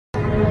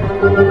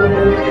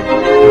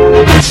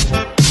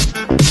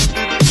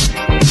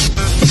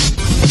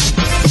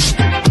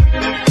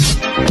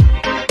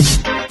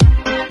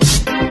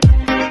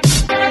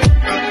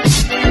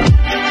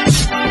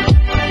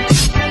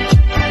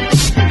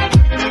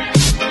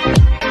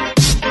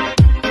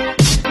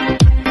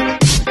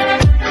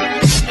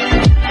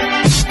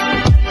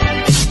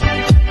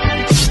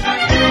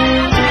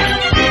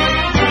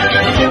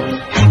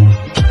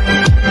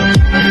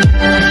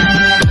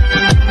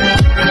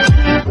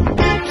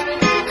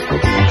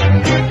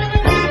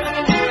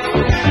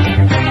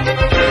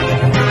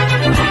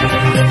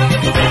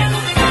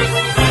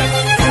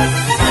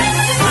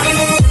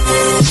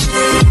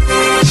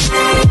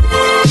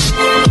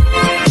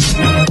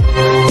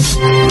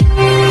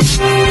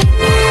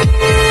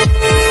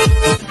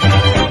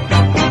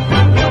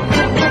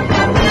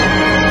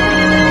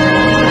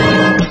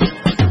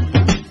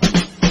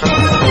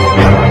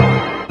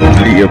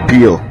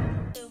Appeal.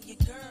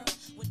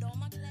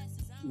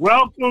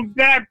 Welcome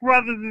back,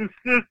 brothers and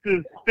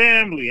sisters,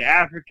 family,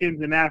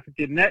 Africans and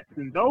Africanettes,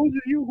 and those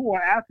of you who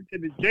are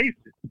African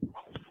adjacent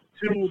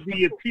to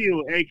The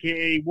Appeal,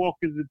 aka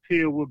Walker's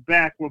Appeal. We're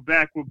back.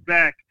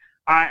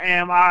 I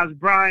am Oz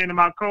Bryan and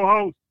my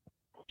co-host.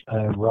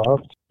 I'm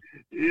Rob.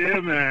 Yeah,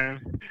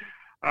 man.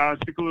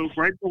 Took a little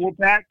break, but we're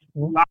back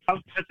live,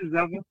 such as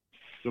ever.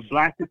 The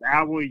blackest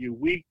hour of your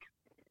week.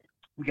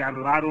 We got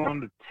a lot on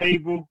the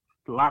table.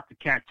 A lot to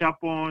catch up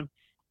on.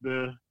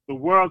 The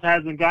world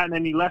hasn't gotten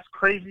any less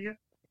crazier.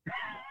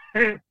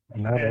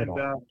 Not at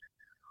all.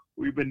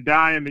 We've been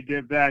dying to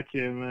get back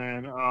here,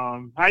 man.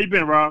 How you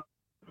been, Rob?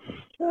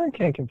 I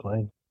can't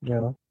complain. You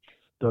know,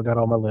 still got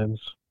all my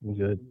limbs. I'm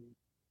good.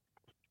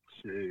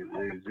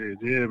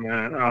 Yeah,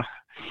 man.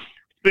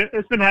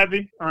 It's been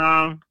heavy. We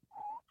out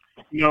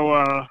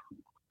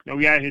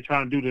here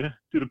trying to do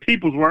the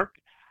people's work,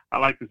 I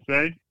like to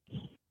say.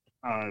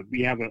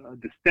 We have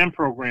the STEM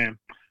program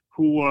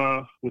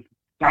with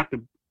Dr.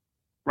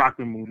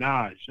 Rockland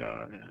Munaj,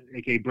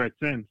 a.k.a. Brett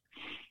Sims.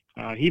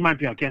 He might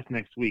be our guest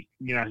next week.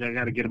 You know, I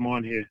got to get him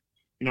on here.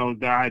 You know,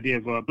 the idea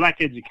of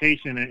black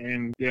education,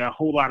 and there are a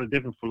whole lot of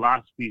different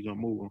philosophies on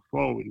moving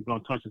forward. We're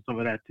going to touch on some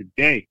of that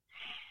today.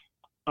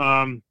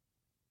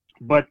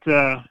 But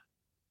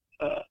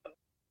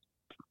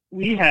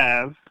we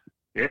have,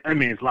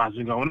 it's lots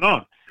been going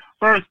on.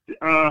 First,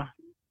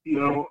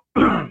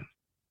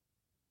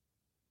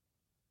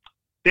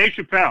 Dave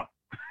Chappelle.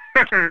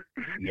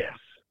 Yes,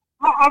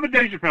 I'm a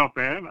Dave Chappelle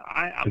fan.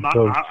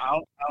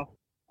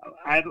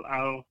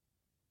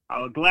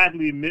 I'll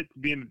gladly admit to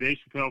being a Dave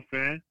Chappelle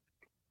fan,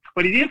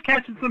 but he is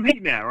catching some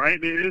heat now, right?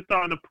 They're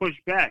starting to push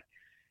back.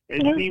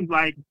 It seems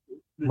like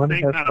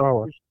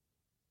the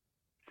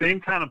same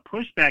kind of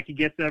pushback he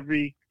gets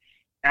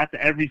after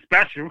every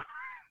special.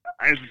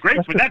 It's great.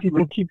 That's for that.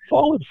 People keep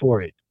falling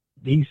for it.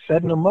 He's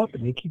setting them up,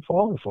 and they keep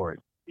falling for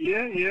it.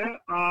 Yeah.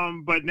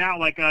 But now,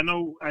 like, I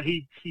know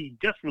he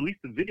just released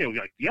a video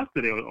like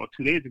yesterday or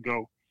 2 days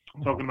ago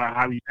talking about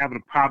how he's having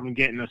a problem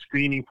getting a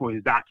screening for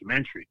his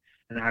documentary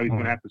and how he's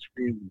going to have to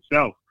screen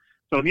himself.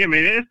 So, yeah,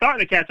 man, it's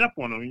starting to catch up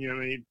on him. You know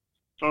what I mean?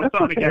 So it's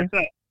starting to catch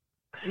up.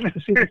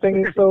 See, the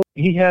thing is, though,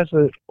 he has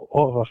a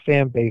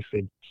fan base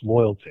that's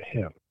loyal to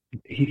him.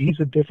 He's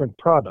a different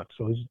product,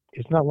 so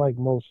it's not like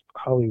most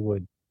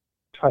Hollywood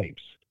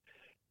types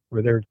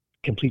where they're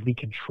completely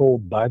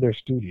controlled by their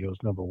studios,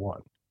 number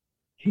one.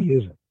 He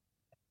isn't.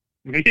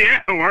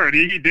 Yeah, word.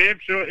 He damn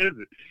sure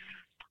isn't.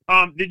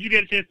 Did you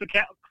get a chance to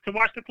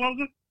watch The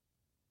Closer?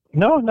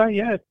 No, not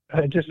yet.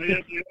 I just.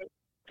 Yeah.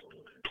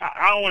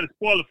 I don't want to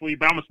spoil it for you,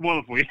 but I'm gonna spoil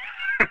it for you.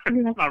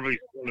 I'm not really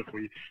spoil it for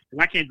you.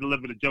 I can't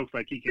deliver the jokes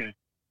like he can.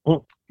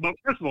 But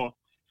first of all,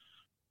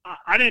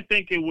 I didn't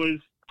think it was.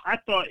 I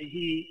thought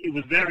it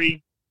was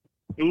very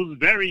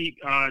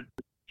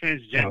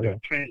transgender. Okay.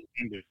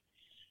 Transgender.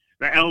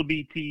 The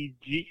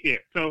LBTG. Yeah.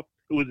 So.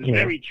 It was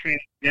very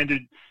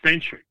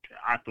transgender-centric,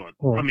 I thought.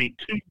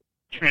 Too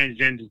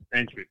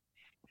transgender-centric.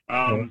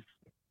 The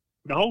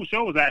whole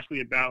show was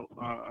actually about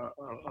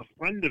a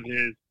friend of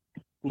his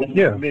who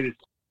committed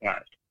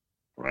suicide,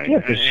 right?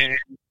 Yeah, and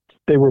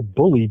they were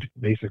bullied,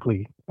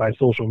 basically, by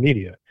social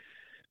media.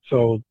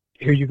 So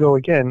here you go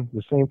again.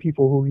 The same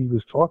people who he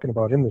was talking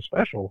about in the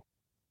special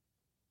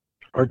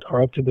are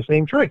up to the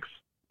same tricks.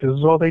 This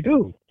is all they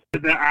do.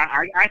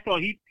 I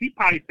thought he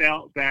probably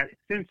felt that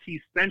since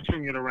he's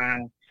centering it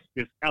around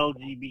this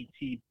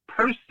LGBT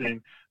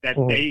person, that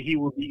he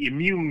will be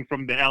immune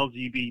from the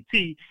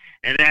LGBT,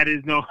 and that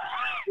is no.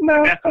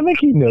 No, I think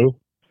he knew.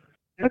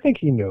 I think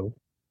he knew.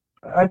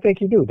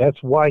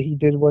 That's why he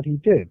did what he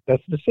did.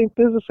 That's the same.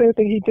 There's the same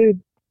thing he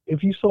did.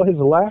 If you saw his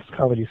last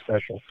comedy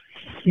special,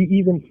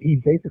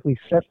 he basically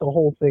set the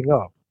whole thing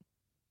up,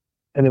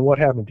 and then what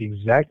happened? The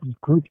exact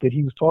group that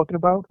he was talking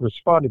about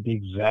responded the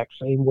exact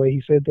same way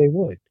he said they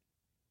would.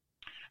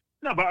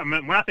 No, but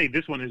when I say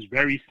this one is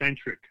very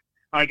centric.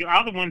 Like,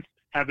 other ones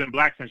have been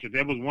black-centric.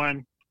 There was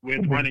one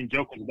with running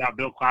joke about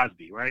Bill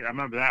Cosby, right? I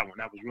remember that one.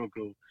 That was real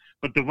cool.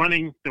 But the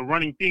running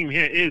theme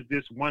here is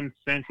this one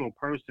central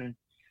person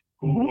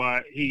who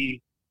he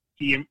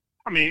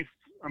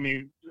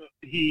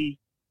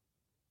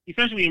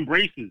essentially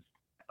embraces.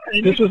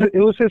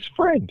 It was his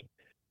friend,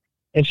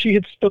 and she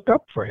had stuck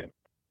up for him.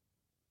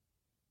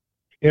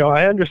 You know,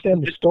 I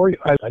understand the story.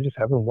 I just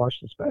haven't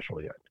watched the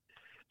special yet.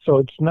 So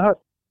it's not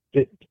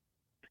that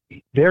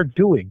they're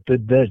doing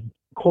the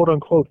quote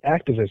unquote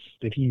activists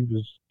that he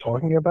was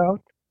talking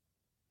about,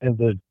 and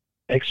the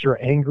extra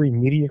angry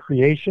media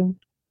creation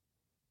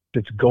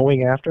that's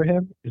going after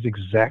him is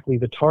exactly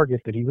the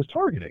target that he was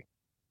targeting.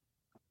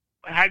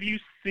 Have you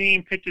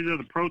seen pictures of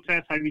the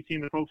protests? Have you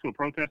seen the folks who are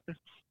protesting?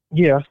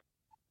 Yeah.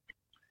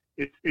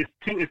 It's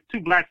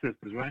two black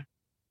sisters, right?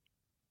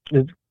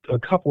 It's a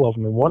couple of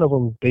them, and one of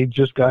them, they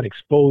just got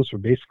exposed for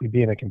basically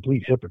being a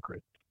complete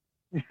hypocrite.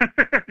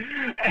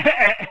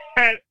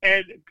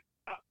 and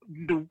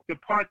the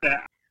part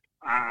that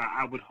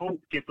I would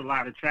hope gets a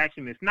lot of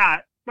traction, it's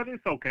not, but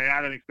it's okay.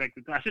 I don't expect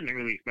it to. I shouldn't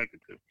really expect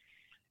it to.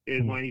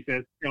 Is when he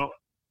says, you know,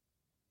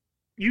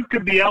 you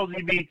could be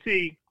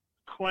LGBT,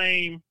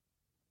 claim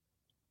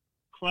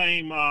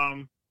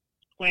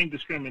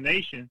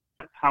discrimination.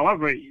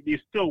 However, you're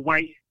still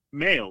white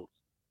males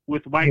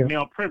with white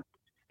male privilege,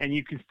 and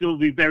you can still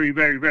be very,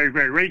 very, very,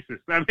 very racist.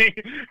 I mean,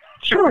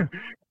 sure.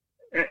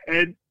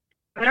 And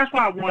that's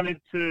why I wanted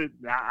to.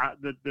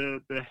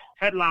 The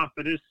headline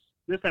for this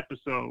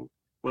episode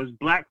was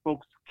 "Black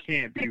folks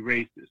can't be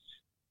racist."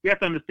 We have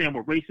to understand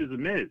what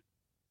racism is.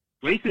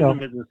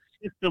 Racism is a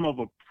system of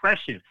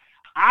oppression.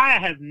 I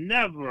have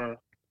never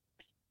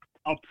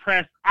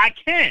oppressed. I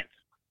can't.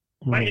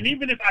 Right? And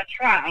even if I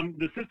try,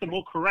 the system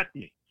will correct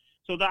me.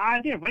 So the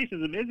idea of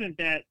racism isn't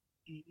that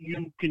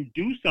you can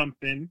do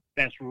something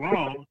that's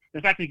wrong.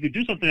 The fact that you can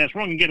do something that's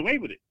wrong and get away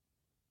with it.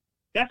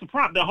 That's the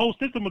problem. The whole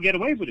system will get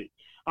away with it.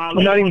 Well,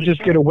 not even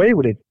just get away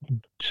with it.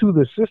 To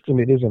the system,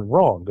 it isn't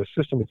wrong. The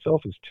system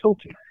itself is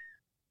tilted.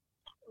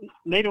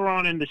 Later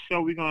on in the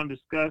show, we're going to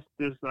discuss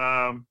this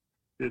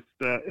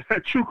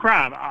true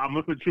crime. I'm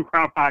listening to true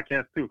crime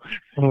podcast too.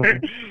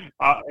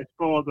 It's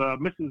called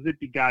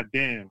Mississippi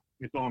Goddamn.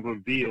 It's on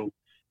Reveal.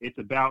 It's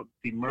about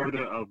the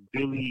murder of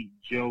Billy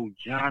Joe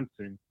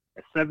Johnson,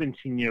 a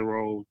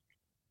 17-year-old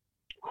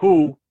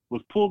who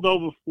was pulled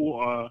over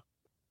for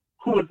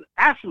who was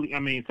actually,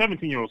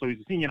 17-year-old, so he's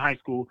a senior in high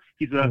school.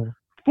 He's a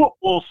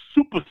football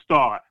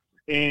superstar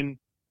in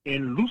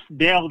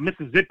Lucedale,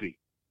 Mississippi.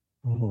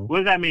 What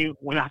does that mean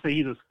when I say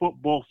he's a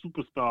football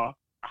superstar?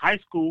 A high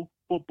school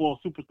football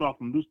superstar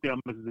from Lucedale,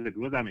 Mississippi.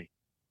 What does that mean?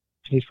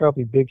 He's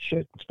probably big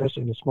shit,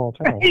 especially in a small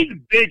town. He's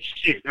big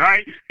shit,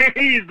 right?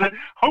 He's the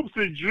hopes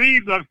and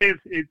dreams of his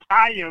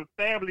entire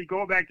family,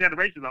 going back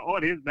generations, are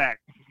on his back.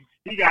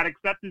 He got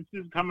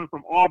acceptances coming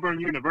from Auburn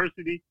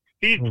University.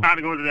 He's trying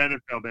to go to the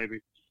NFL, baby.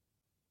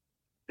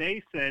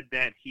 They said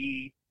that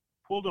he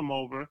pulled him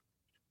over.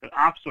 The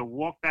officer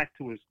walked back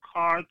to his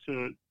car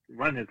to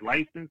run his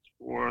license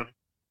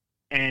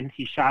and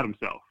he shot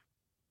himself.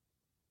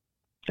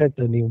 That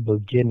doesn't even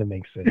begin to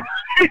make sense.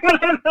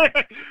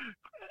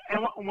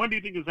 And when do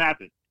you think this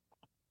happened?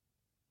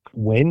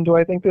 When do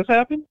I think this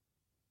happened?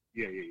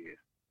 Yeah.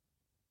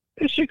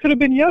 This shit could have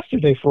been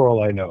yesterday for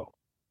all I know.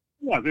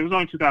 Yeah, it was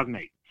only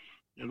 2008.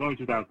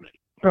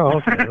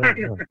 Oh,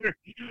 okay.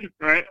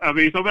 Right? I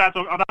mean, so when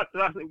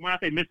I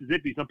say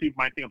Mississippi, some people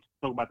might think I'm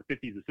talking about the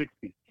 50s or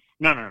 60s.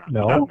 No.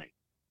 2008.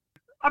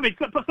 I mean,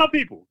 some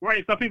people,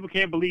 right? Some people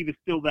can't believe it's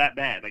still that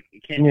bad. Like,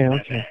 it can't be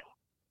that bad.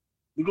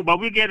 But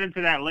we'll get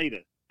into that later.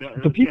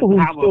 The people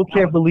who still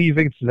can't believe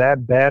it's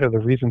that bad are the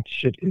reason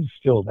shit is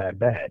still that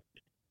bad.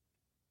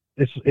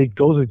 It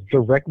goes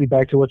directly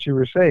back to what you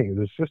were saying.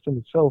 The system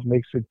itself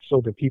makes it so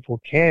that people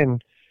can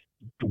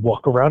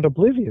walk around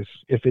oblivious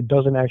if it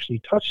doesn't actually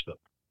touch them.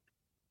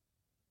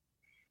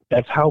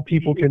 That's how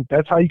you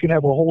can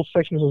have a whole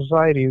section of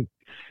society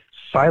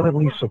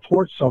silently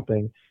support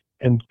something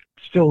and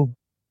still,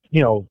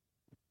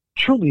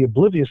 truly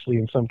obliviously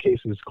in some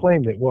cases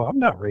claim that, well, I'm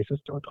not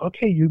racist.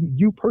 Okay,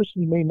 you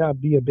personally may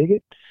not be a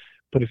bigot,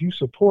 but if you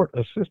support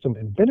a system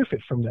and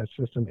benefit from that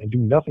system and do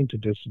nothing to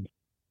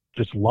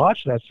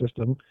dislodge that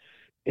system,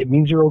 it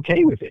means you're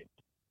okay with it.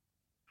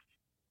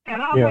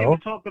 And I'm not even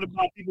talking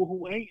about people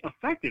who ain't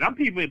affected. I'm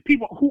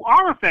people who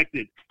are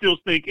affected still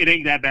think it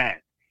ain't that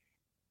bad.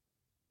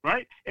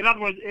 Right? In other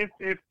words,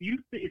 if you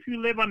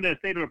live under a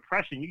state of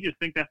oppression, you just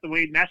think that's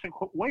the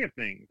national way of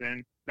things,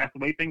 and that's the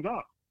way things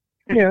are.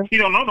 Yeah. You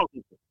don't know those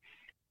people.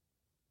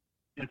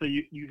 And so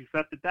you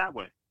accept it that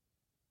way.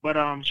 But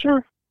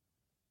sure.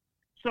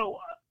 So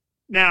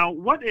now,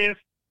 what if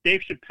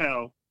Dave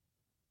Chappelle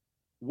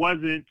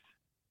wasn't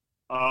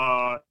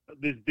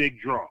this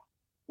big draw?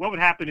 What would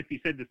happen if he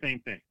said the same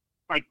thing?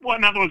 Like, well,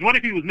 in other words, what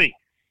if he was me?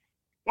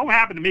 What would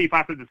happen to me if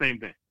I said the same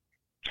thing?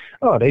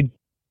 Oh, they'd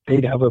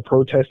have a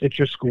protest at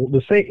your school.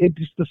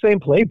 It's the same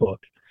playbook.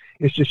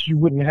 It's just you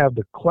wouldn't have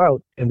the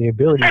clout and the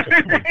ability to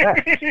fight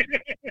back.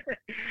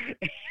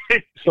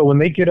 So when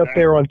they get up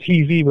there on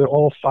TV with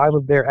all 5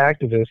 of their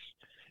activists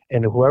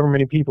and however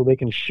many people they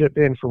can ship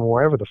in from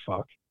wherever the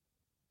fuck,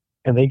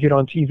 and they get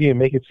on TV and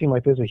make it seem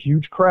like there's a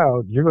huge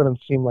crowd, you're going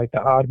to seem like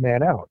the odd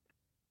man out.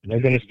 And they're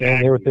going to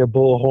stand there with their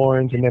bull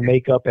horns and their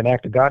makeup and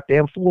act a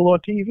goddamn fool on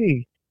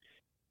TV.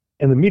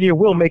 And the media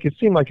will make it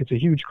seem like it's a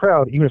huge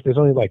crowd, even if there's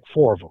only like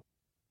 4 of them.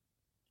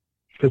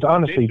 Because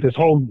honestly, this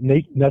whole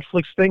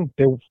Netflix thing,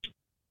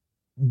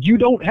 you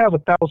don't have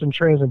 1,000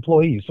 trans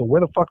employees, so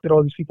where the fuck did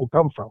all these people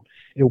come from?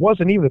 It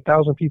wasn't even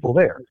 1,000 people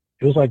there.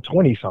 It was like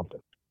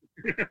 20-something.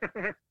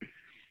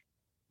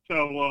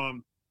 So,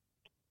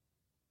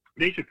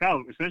 Dave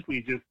Chappelle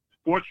essentially just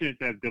fortunate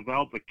to have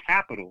developed the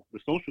capital, the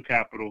social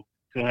capital,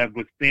 to have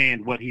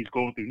withstand what he's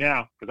going through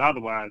now, because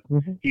otherwise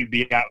he'd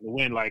be out in the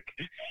wind like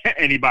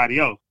anybody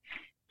else.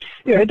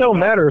 Yeah, it don't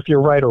matter if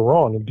you're right or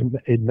wrong.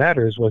 It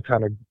matters what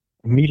kind of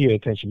media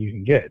attention you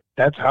can get.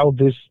 That's how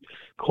this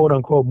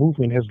quote-unquote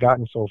movement has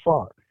gotten so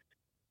far.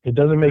 It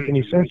doesn't make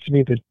any sense to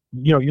me that,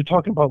 you're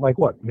talking about like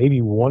what,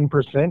 maybe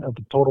 1% of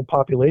the total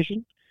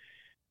population,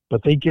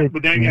 but they get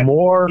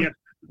more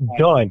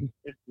done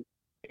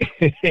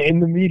in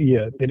the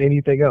media than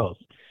anything else.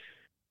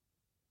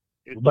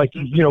 Like,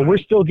 we're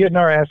still getting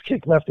our ass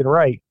kicked left and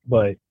right,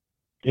 but,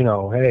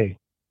 hey.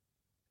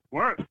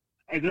 Work.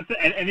 And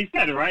he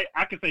said it, right?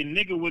 I could say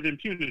nigga with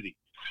impunity.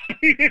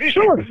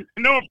 Sure.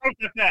 No one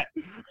protests that.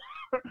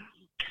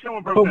 No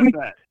one protests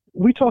that.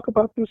 We talk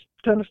about this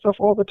kind of stuff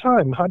all the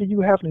time. How do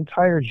you have an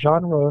entire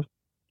genre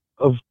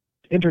of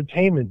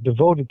entertainment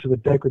devoted to the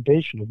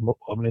degradation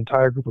of an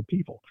entire group of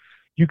people?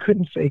 You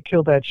couldn't say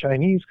kill that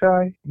Chinese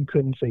guy. You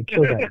couldn't say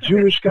kill that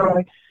Jewish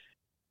guy.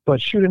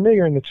 But shoot a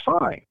nigger and it's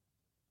fine.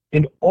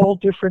 In all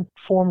different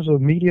forms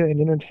of media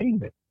and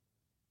entertainment.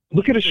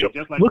 Look at a show.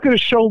 Look at a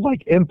show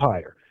like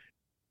Empire.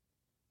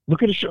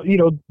 Look at a show.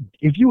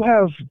 If you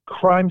have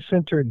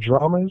crime-centered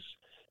dramas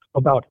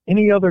about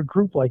any other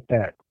group like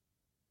that,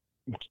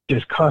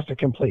 there's constant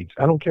complaints.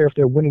 I don't care if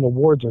they're winning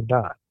awards or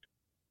not.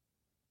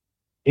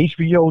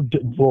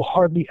 HBO will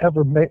hardly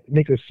ever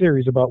make a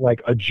series about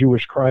like a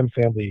Jewish crime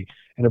family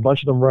and a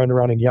bunch of them running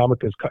around in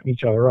yarmulkes cutting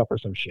each other up or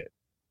some shit.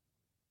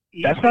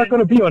 That's not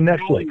going to be on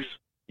Netflix.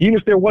 Even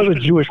if there was a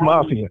Jewish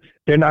mafia,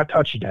 they're not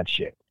touching that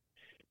shit.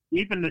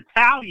 Even the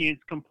Italians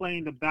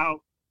complained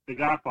about The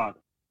Godfather.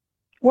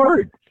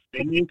 Word.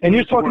 And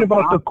you're talking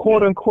about the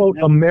quote-unquote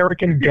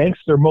American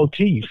gangster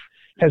motif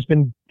has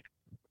been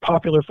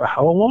popular for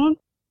how long?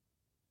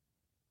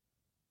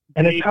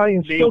 And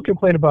Italians still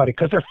complain about it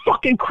because they're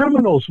fucking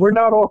criminals. We're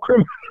not all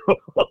criminals.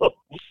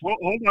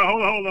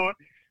 Hold on.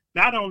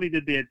 Not only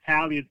did the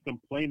Italians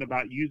complain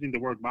about using the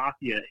word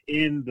mafia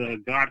in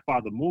the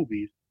Godfather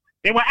movies,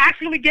 they were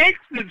actually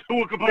gangsters who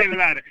were complaining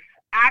about it.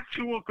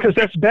 Because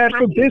that's bad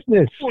for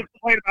business. Who were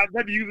complaining about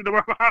them using the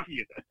word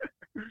mafia.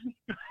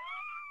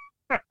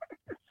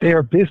 They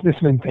are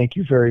businessmen, thank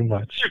you very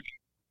much.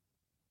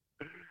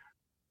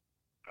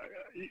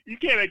 You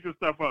can't make this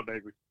stuff up,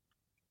 baby.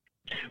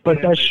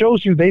 But that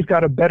shows you they've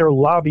got a better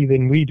lobby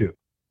than we do.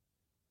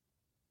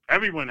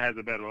 Everyone has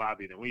a better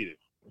lobby than we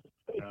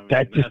do.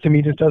 That just, to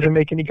me, just doesn't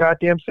make any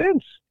goddamn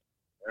sense.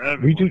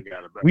 We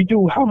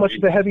do how much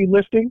of the heavy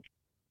lifting?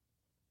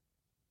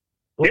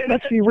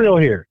 Let's be real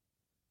here.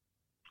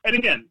 And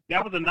again,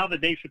 that was another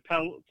Dave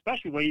Chappelle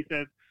special where he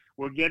says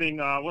we're getting,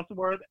 what's the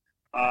word?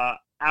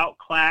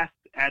 Outclassed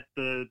at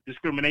the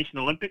discrimination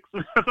Olympics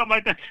or something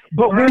like that.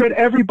 But we're at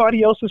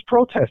everybody else's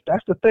protest.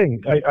 That's the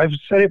thing. I've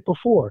said it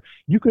before.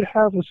 You could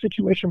have a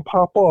situation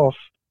pop off.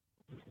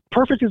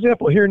 Perfect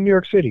example here in New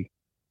York City.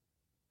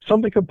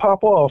 Something could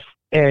pop off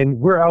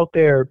and we're out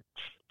there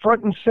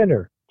front and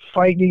center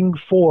fighting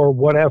for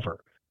whatever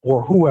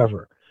or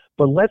whoever.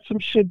 But let some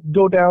shit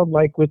go down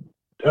like with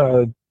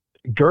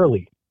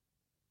Gurley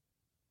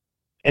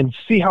and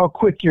see how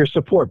quick your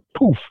support,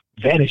 poof,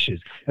 vanishes.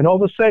 And all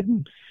of a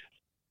sudden,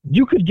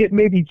 you could get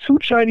maybe 2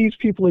 Chinese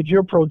people at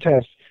your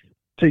protest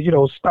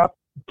to, stop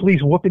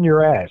police whooping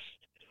your ass.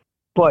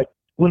 But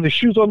when the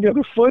shoe's on the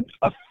other foot,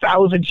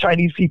 1,000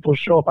 Chinese people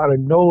show up out of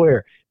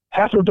nowhere.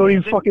 Half of them don't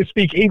even fucking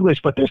speak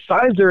English, but their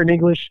signs are in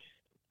English.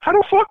 How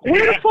the fuck?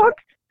 Where the fuck?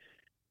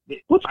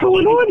 What's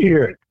going on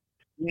here?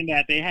 In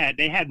that they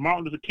had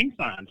Martin Luther King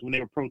signs when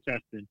they were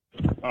protesting.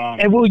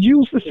 And we'll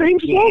use the same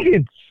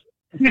slogans.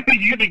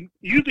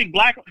 using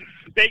black,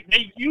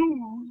 they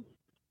use.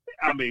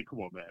 I mean, come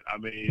on, man. I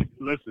mean,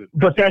 listen.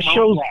 But that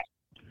shows.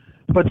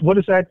 But what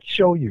does that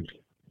show you?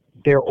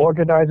 Their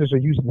organizers are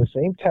using the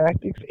same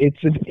tactics.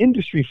 It's an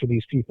industry for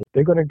these people.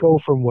 They're going to go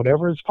from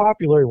whatever is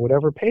popular and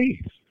whatever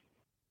pays.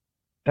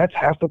 That's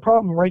half the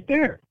problem right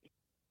there.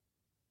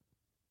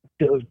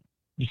 There's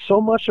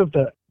so much of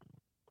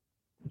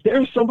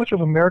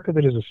America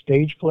that is a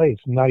stage play.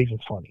 It's not even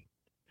funny.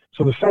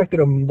 So the fact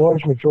that a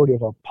large majority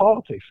of our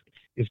politics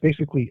is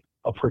basically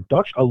a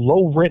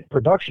low rent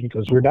production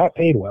because we're not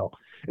paid well.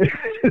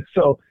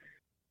 So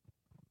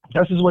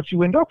this is what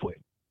you end up with.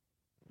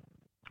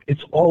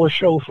 It's all a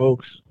show,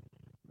 folks.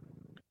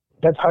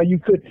 That's how you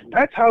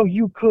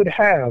could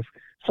have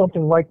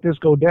something like this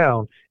go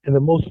down. And the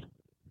most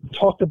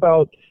talked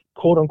about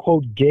quote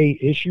unquote gay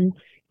issue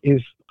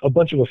is a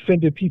bunch of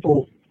offended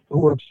people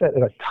who are upset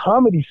at a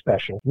comedy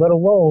special, let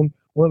alone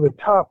one of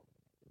the top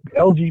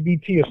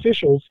LGBT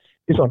officials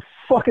is on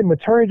fucking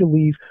maternity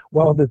leave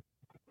while the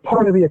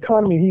part of the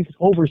economy he's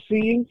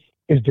overseeing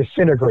is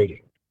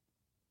disintegrating.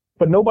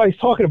 But nobody's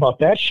talking about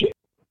that shit.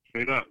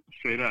 Straight up.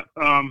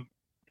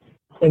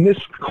 And this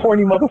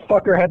corny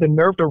motherfucker had the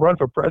nerve to run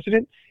for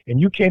president, and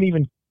you can't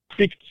even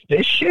fix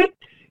this shit?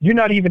 You're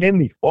not even in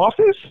the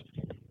office?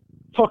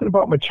 Talking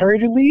about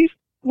maternity leave?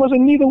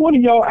 Wasn't neither one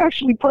of y'all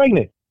actually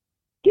pregnant?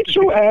 Get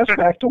your ass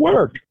back to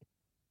work.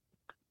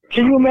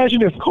 Can you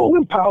imagine if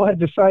Colin Powell had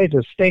decided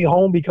to stay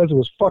home because it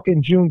was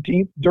fucking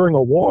Juneteenth during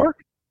a war?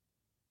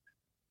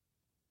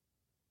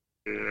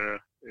 Yeah.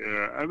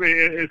 I mean,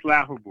 it's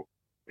laughable.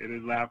 It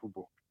is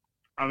laughable.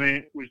 I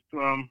mean, which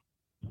allows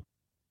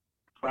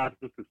us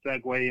to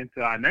segue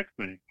into our next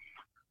thing.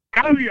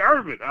 Kyrie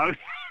Irving.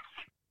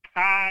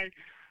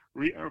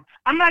 Kyrie Irving.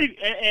 I'm not even,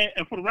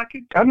 and for the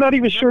record, I'm not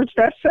even sure it's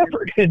that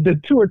separate. The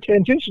two are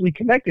tangentially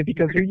connected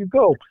because here you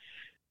go.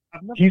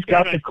 He's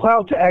got the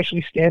clout to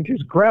actually stand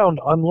his ground,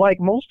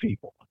 unlike most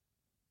people.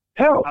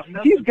 Hell,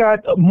 he's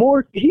got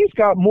more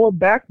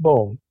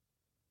backbone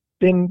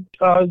than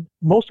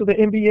most of the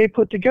NBA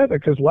put together.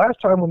 Because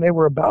last time when they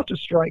were about to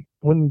strike,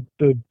 when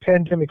the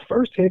pandemic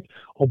first hit,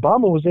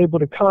 Obama was able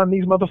to con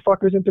these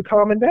motherfuckers into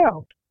calming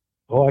down.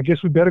 Oh, I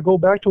guess we better go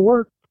back to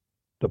work.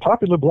 The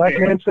popular black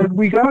man said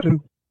we got to.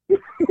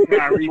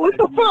 What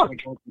the fuck?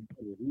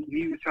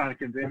 He was trying to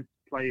convince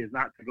players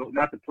not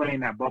to play in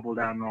that bubble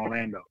down in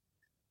Orlando.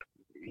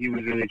 He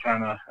was really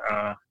trying to,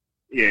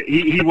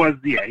 he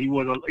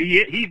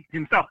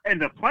himself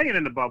ended up playing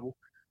in the bubble,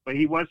 but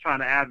he was trying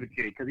to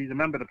advocate because he's a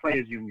member of the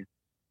players union.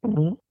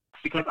 Mm-hmm.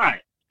 Because, all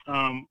right,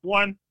 I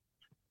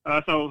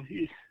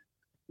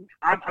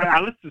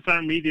listen to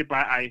certain media,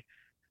 but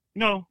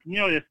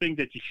there's things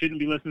that you shouldn't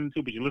be listening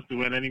to, but you listen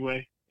to it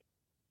anyway.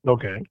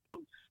 Okay.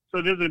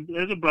 So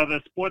there's a brother,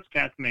 a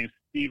sportscaster named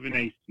Stephen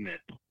A.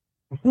 Smith.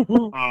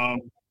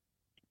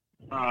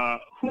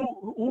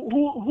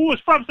 Who is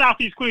from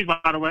Southeast Queens, by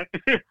the way,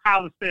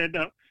 how to stand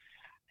up,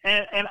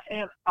 and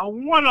I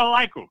want to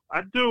like him.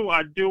 I do.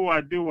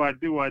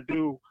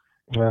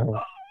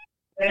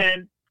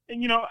 And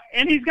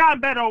he's gotten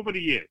better over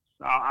the years.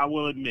 I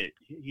will admit,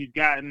 he's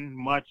gotten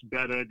much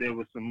better. There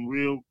was some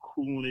real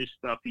coolish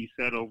stuff he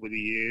said over the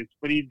years,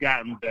 but he's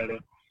gotten better.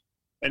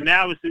 And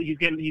now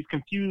he's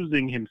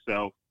confusing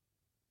himself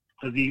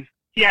because he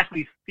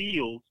actually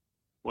feels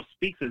or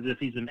speaks as if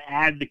he's an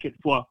advocate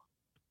for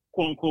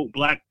quote unquote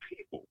black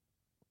people.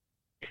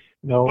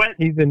 No, but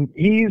he's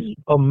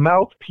a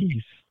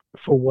mouthpiece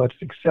for what's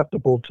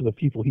acceptable to the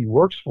people he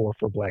works for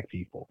black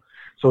people.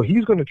 So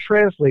he's going to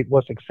translate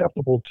what's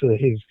acceptable to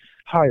his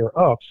higher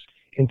ups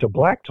into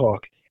black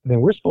talk, and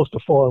then we're supposed to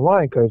fall in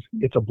line because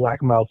it's a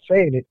black mouth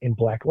saying it in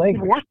black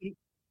language.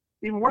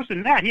 Even worse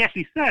than that, he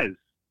actually says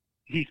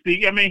if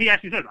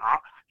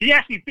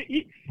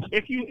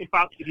you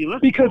listen,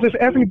 because if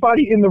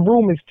everybody in the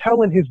room is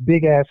telling his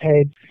big ass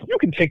head, you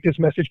can take this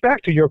message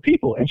back to your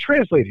people and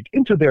translate it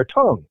into their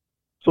tongue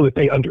so that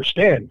they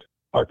understand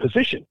our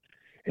position.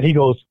 And he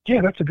goes,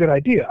 yeah, that's a good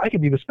idea. I can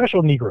be the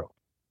special Negro.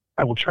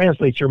 I will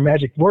translate your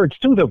magic words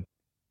to them.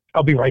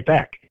 I'll be right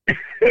back.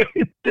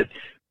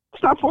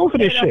 Stop falling for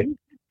this shit.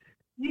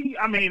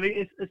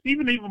 It's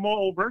even more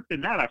overt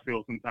than that, I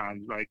feel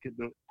sometimes. But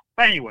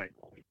anyway,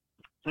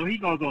 so he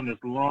goes on this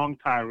long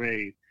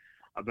tirade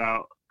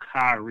about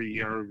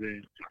Kyrie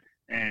Irving,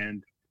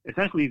 and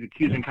essentially he's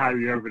accusing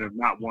Kyrie Irving of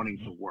not wanting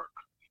to work.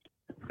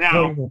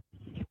 Now,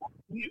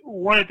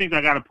 one of the things I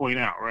got to point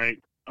out, right?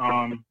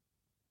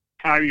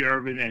 Kyrie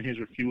Irving and his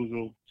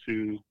refusal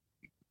to,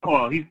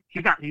 he's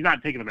not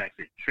taking the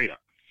vaccine, straight up.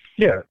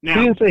 Yeah, now,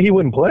 he didn't say he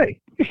wouldn't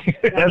play.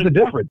 That's the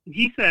difference.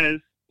 He says,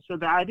 so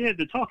the idea of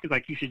the talk is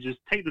like you should just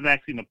take the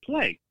vaccine to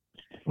play.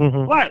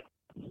 Mm-hmm. But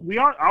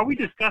are we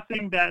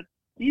discussing that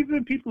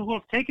even people who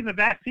have taken the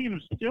vaccine are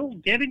still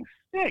getting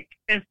sick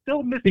and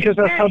still missing because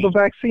that's games? how the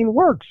vaccine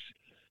works.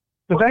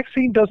 The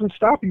vaccine doesn't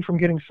stop you from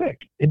getting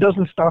sick. It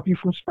doesn't stop you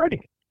from spreading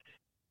it.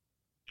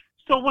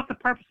 So what's the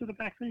purpose of the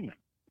vaccine then?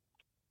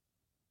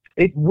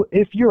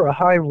 If you're a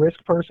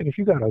high-risk person, if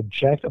you got a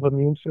jacked up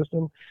immune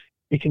system,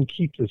 it can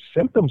keep the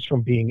symptoms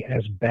from being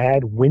as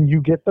bad when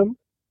you get them,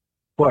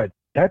 but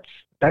that's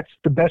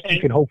the best you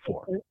can hope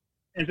for.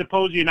 And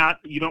suppose you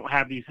don't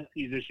have these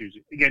issues.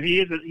 Again,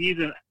 he's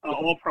an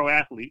all-pro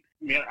athlete.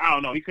 I mean, I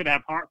don't know. He could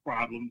have heart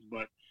problems,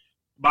 but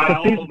by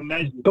all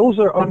measures, those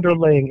are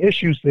underlying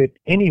issues that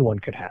anyone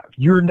could have.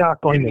 You're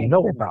not going to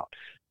know about.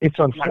 It's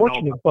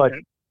unfortunate, but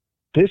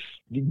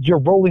you're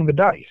rolling the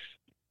dice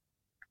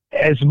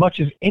as much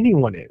as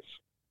anyone is.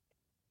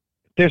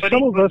 There's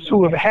some of us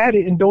who have had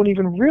it and don't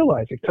even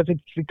realize it because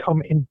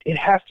it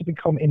has to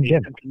become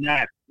endemic.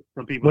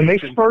 When they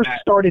first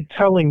started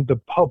telling the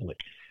public,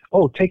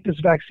 oh, take this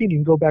vaccine, you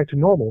can go back to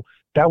normal,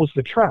 that was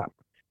the trap.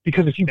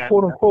 Because if you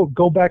quote unquote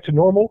go back to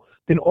normal,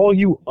 then all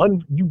you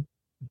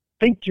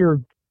think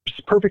you're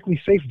perfectly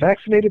safe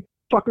vaccinated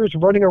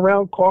fuckers running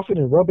around coughing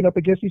and rubbing up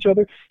against each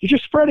other, you're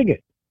just spreading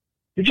it.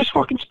 You're just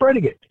fucking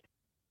spreading it.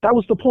 That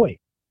was the point.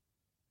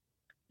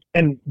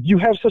 And you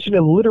have such an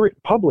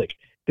illiterate public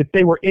that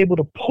they were able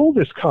to pull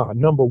this con,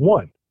 number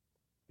one.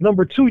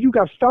 Number two, you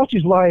got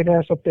Fauci's lying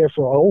ass up there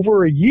for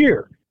over a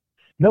year.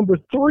 Number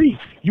three,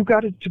 you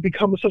got it to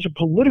become such a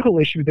political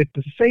issue that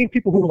the same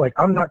people who are like,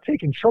 I'm not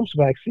taking Trump's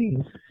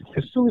vaccine,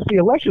 as soon as the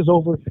election's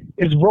over,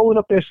 is rolling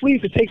up their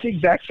sleeve to take the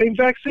exact same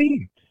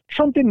vaccine.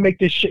 Trump didn't make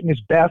this shit in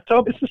his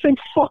bathtub. It's the same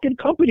fucking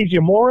companies, you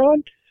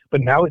moron.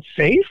 But now it's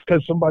safe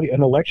because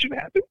an election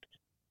happened?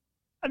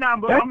 No,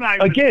 but I'm not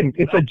even, again,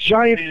 it's a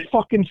giant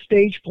fucking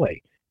stage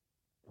play.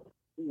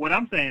 What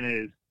I'm saying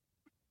is,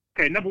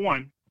 okay, number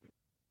one,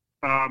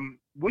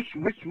 which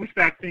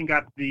vaccine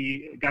got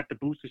the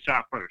booster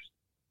shot first?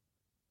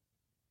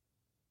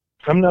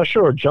 I'm not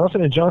sure.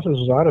 Johnson & Johnson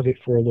was out of it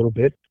for a little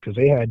bit because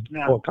they had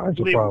all kinds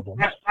of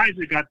problems.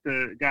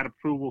 Pfizer got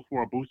approval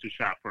for a booster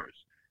shot first.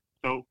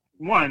 So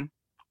why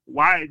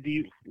do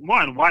you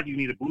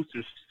need a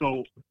booster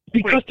so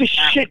because the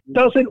shit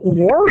doesn't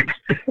work.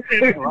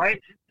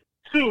 Right?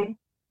 Two,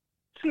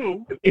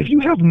 if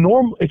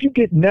you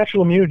get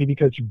natural immunity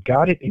because you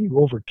got it and you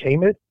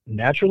overcame it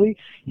naturally,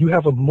 you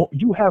have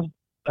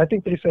I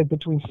think they said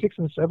between 6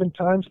 and 7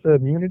 times the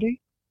immunity.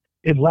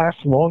 It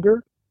lasts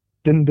longer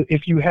than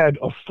if you had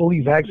a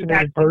fully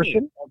vaccinated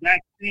person. A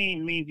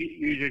vaccine means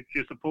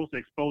you're supposed to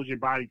expose your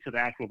body to the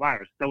actual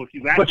virus. So if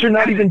you but you're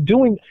not even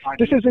doing.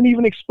 This isn't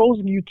even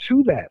exposing you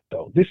to that,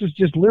 though. This is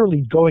just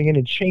literally going in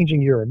and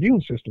changing your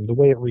immune system, the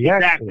way it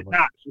reacts to it.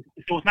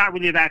 So it's not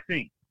really a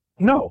vaccine.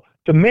 No,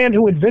 the man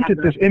who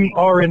invented this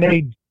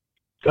mRNA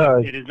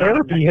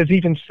therapy has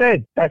even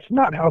said that's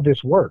not how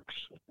this works.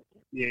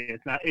 Yeah,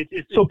 it's not.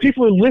 So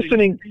people are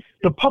listening.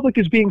 The public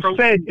is being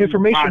fed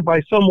information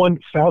by someone,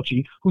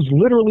 Fauci, who's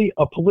literally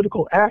a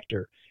political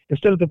actor,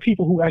 instead of the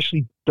people who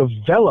actually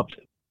developed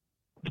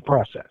the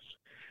process.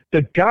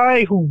 The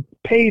guy who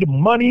paid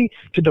money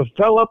to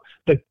develop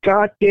the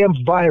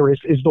goddamn virus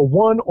is the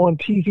one on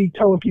TV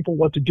telling people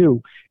what to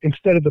do,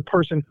 instead of the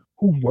person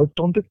who worked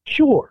on the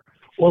cure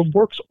or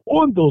works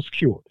on those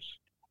cures.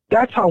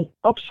 That's how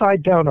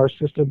upside down our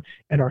system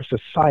and our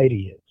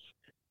society is.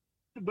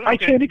 I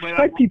can't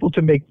expect people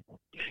to make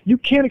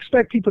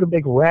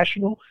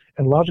rational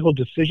and logical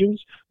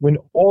decisions when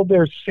all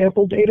their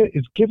sample data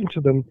is given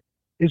to them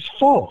is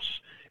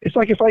false. It's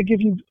like if I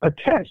give you a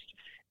test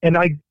and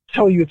I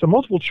tell you it's a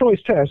multiple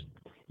choice test,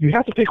 you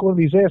have to pick one of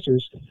these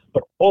answers,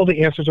 but all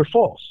the answers are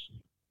false.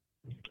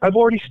 I've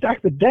already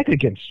stacked the deck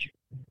against you.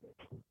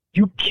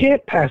 You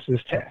can't pass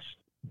this test.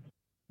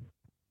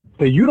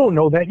 But you don't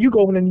know that. You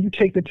go in and you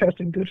take the test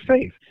in good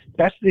faith.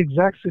 That's the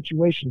exact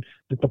situation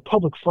that the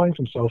public finds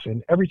themselves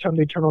in every time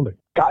they turn on the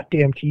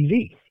goddamn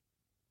TV.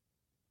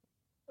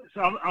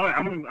 So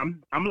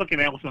I'm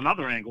looking at it from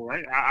another angle,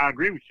 right? I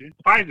agree with you.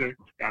 Pfizer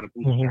got a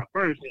booster shot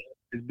first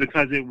is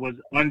because it was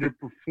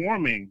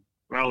underperforming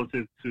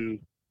relative to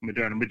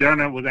Moderna.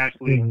 Moderna was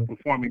actually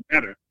performing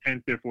better,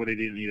 hence therefore they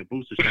didn't need a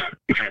booster shot.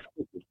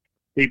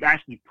 They've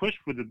actually pushed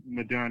for the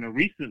Moderna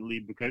recently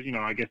because,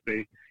 I guess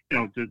they,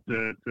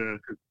 to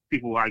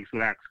people I guess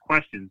would ask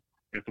questions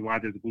as to why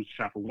there's a booster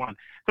shot for one.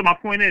 So my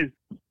point is,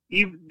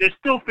 they're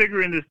still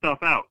figuring this stuff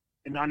out.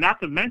 And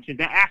not to mention,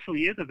 that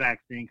actually is a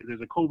vaccine because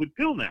there's a COVID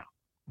pill now.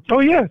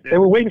 Oh, yeah. They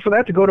were waiting for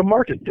that to go to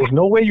market. There's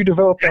no way you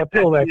develop that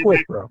pill that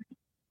quick, bro.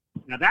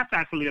 Now, that's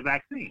actually a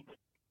vaccine.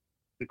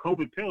 The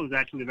COVID pill is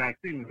actually a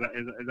vaccine,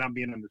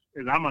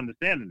 as I'm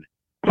understanding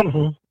it.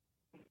 Mm-hmm.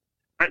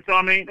 Right, so,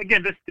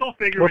 again, they're still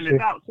figuring this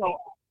out. So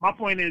my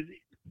point is,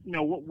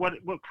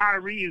 what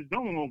Kyrie is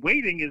doing or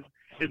waiting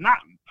is not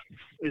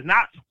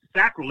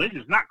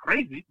sacrilegious. It's not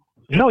crazy.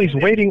 No, he's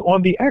waiting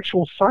on the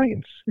actual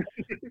science.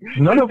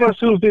 None of us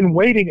who have been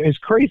waiting is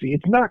crazy.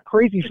 It's not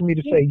crazy for me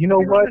to say, you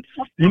know what?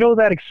 You know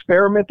that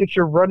experiment that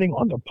you're running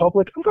on the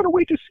public? I'm gonna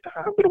wait to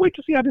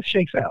see how this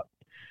shakes out.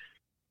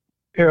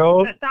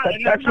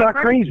 That's not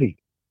crazy.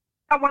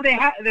 When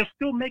they're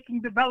still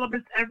making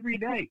developments every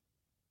day.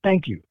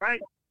 Thank you. Right?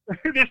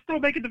 They're still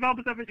making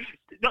developments every day.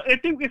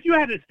 If you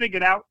had this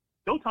figured out,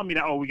 don't tell me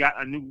that. Oh, we got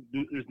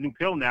this new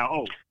pill now.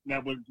 Oh,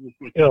 now we're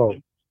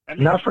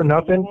not for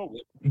nothing.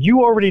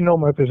 You already know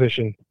my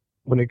position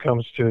when it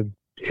comes to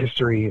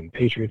history and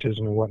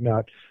patriotism and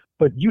whatnot,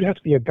 but you'd have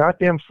to be a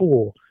goddamn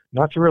fool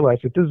not to realize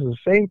that this is the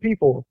same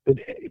people that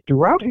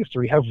throughout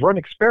history have run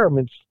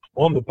experiments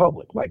on the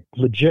public, like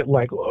legit,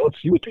 like, oh,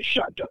 let's see what this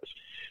shot does.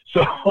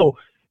 So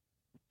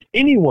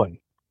anyone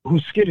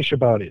who's skittish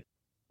about it,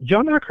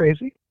 you're not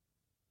crazy.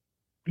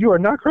 You are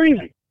not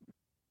crazy.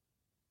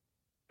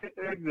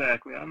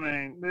 Exactly.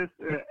 This,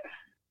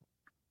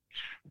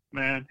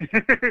 man.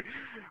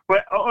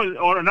 But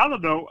on another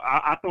note,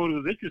 I thought it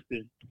was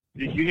interesting.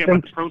 Did you hear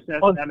about the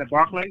protest down at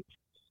Barclays?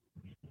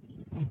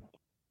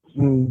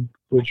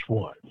 Which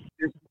one?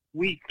 This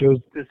week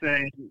to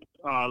say,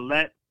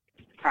 let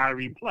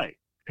Kyrie play.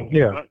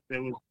 Yeah. But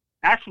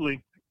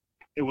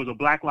it was a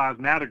Black Lives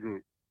Matter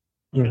group.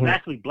 It's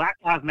actually Black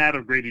Lives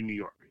Matter Greater New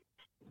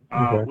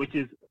York, which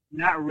is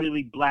not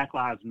really Black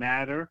Lives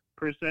Matter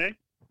per se.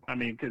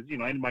 Because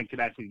anybody could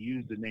actually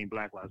use the name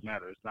Black Lives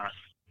Matter. It's not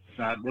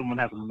everyone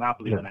has a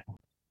monopoly on that.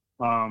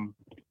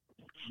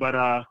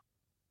 But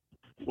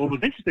what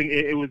was interesting,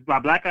 it was by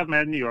Black Lives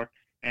Matter in New York,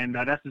 and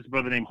that's this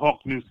brother named Hawk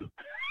Newsom.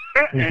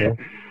 And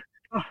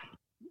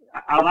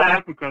I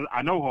laugh because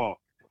I know Hawk,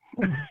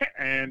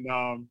 and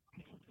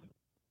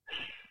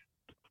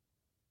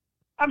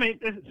I mean,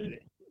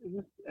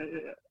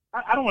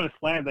 I don't want to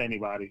slander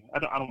anybody. I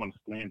don't want to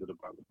slander the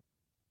brother.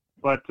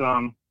 But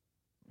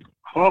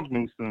Hog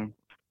Newsom,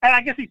 and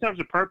I guess he serves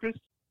a purpose.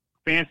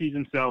 Fancies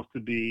himself to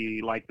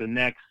be like the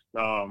next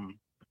Al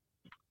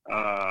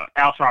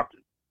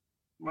Sharpton,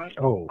 right?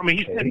 Oh, I mean,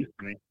 he said this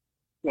to me.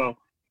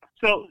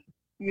 So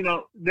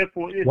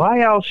therefore, why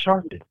Al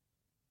Sharpton?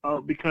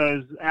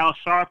 Because Al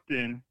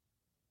Sharpton.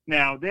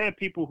 Now there are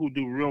people who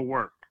do real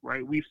work,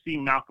 right? We've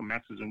seen Malcolm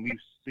X's and we've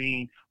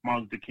seen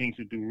Martin Luther King's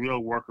who do real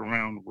work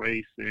around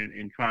race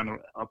and trying to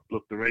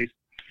uplift the race.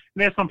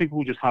 And there's some people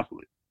who just hustle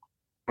it.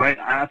 Right,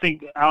 I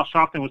think Al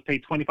Sharpton was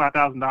paid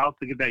 $25,000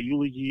 to give that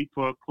eulogy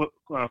for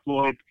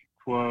George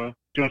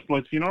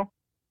Floyd's funeral.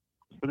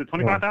 Was it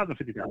 $25,000 or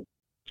 $50,000?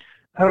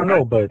 I don't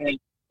know, but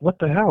what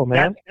the hell,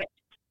 man?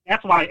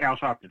 That's why Al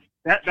Sharpton.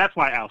 That's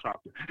why Al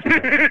Sharpton.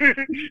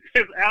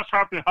 Because Al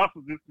Sharpton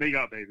hustles this thing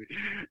up, baby.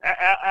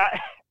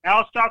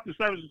 Al Sharpton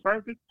serves his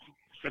purpose,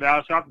 but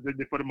Al Sharpton did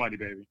it for the money,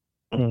 baby.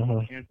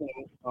 Mm-hmm. And so,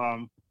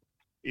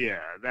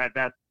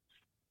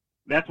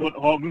 that's what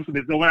Hog Newsom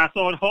is. So when I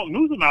saw Hog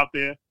Newsom out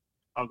there,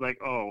 I was like,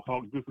 oh,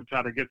 Hog Newsom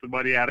trying to get some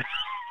money out of it.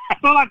 That's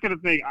all I could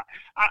think.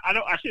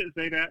 I shouldn't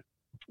say that,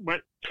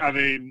 but I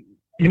mean,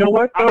 you know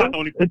what? I'm not the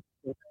only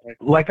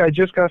like I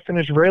just got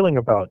finished railing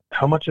about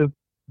how much of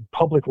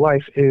public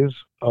life is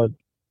a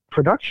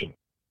production,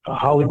 a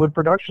Hollywood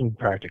production,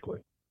 practically.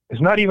 It's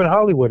not even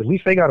Hollywood. At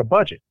least they got a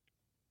budget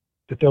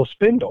that they'll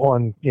spend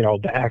on,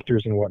 the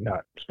actors and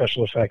whatnot,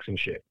 special effects and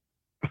shit.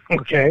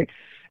 Okay,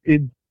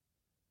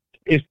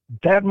 if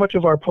that much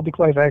of our public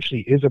life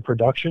actually is a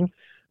production.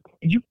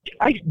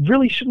 I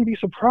really shouldn't be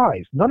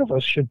surprised. None of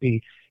us should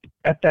be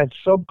at that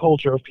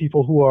subculture of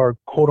people who are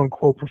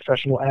quote-unquote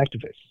professional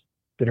activists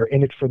that are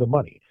in it for the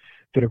money,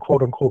 that are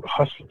quote-unquote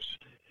hustlers.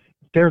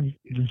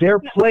 They're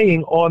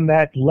playing on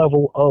that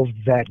level of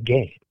that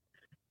game.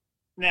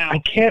 Now, I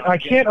can't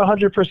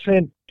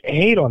 100%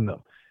 hate on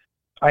them.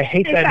 I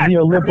hate that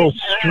neoliberal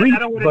streak,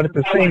 but at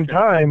the same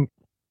time,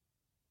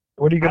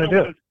 what are you going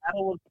to do? I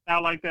don't want to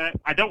sound like that.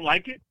 I don't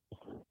like it,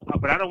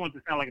 but I don't want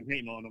to sound like I'm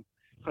hating on them.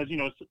 Because,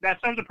 that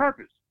serves a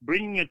purpose,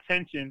 bringing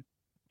attention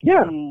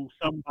to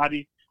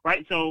somebody,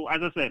 right? So,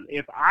 as I said,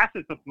 if I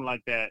said something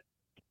like that,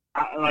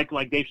 like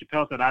Dave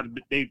Chappelle said,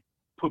 they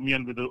put me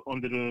under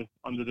the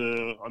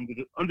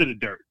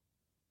dirt.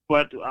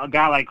 But a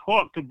guy like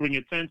Hawk could bring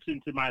attention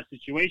to my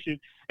situation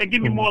and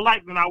give me more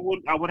light than I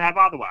would have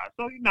otherwise.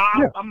 So,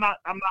 I'm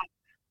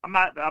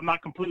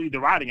not completely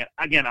deriding it.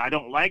 Again, I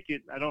don't like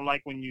it. I don't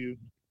like when you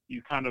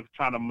kind of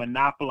try to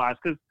monopolize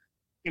because,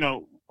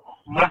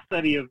 my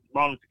study of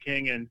Martin Luther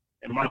King and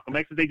Malcolm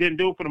X, they didn't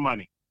do it for the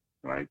money,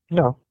 right?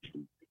 No.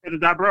 It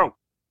is not broke.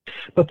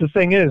 But the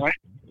thing is,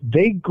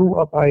 they grew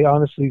up, I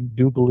honestly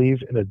do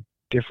believe, in a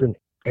different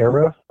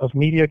era of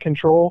media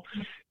control.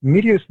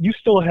 You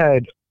still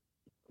had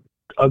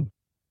a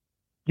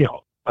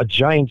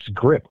giant's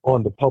grip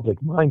on the public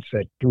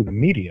mindset through the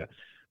media,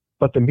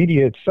 but the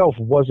media itself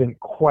wasn't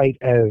quite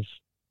as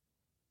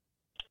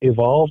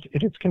evolved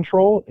in its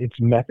control, its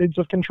methods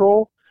of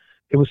control.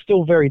 It was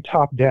still very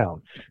top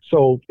down.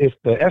 So if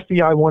the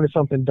FBI wanted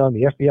something done,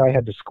 the FBI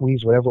had to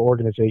squeeze whatever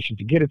organization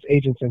to get its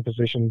agents in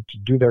position to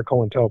do their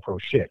COINTELPRO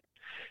shit.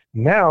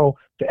 Now,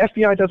 the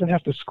FBI doesn't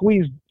have to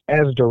squeeze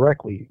as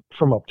directly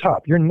from up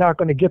top. You're not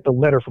going to get the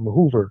letter from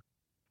Hoover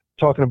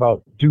talking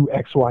about do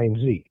X, Y, and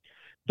Z.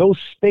 Those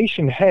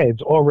station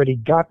heads already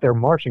got their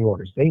marching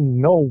orders. They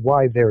know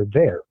why they're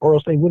there, or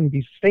else they wouldn't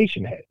be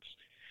station heads.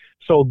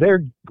 So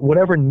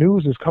whatever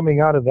news is coming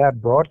out of that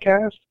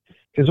broadcast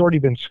has already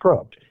been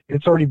scrubbed.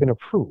 It's already been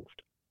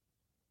approved.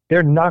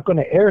 They're not going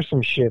to air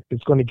some shit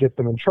that's going to get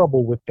them in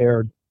trouble with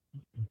their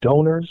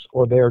donors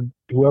or their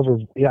whoever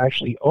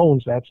actually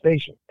owns that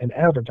station and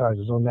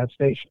advertises on that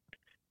station.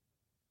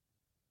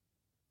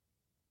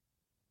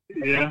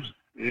 Yeah.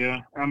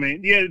 I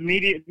mean,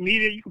 media.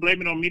 You can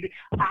blame it on media.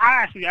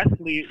 I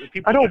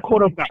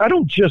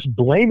don't just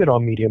blame it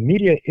on media.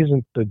 Media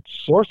isn't the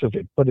source of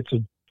it, but it's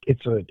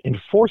an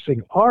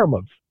enforcing arm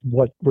of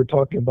what we're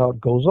talking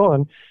about goes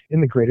on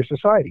in the greater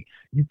society.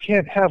 You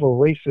can't have a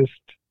racist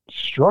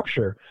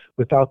structure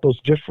without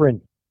those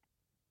different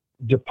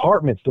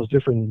departments, those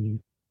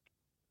different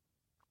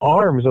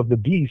arms of the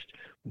beast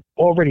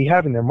already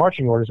having their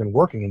marching orders and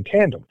working in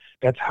tandem.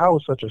 That's how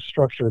such a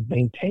structure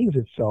maintains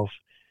itself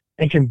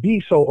and can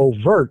be so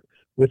overt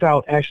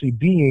without actually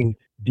being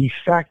de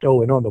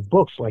facto and on the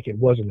books like it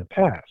was in the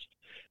past.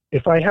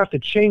 If I have to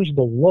change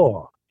the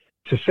law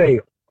to say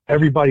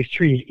everybody's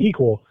treated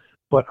equal,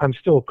 but I'm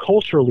still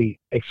culturally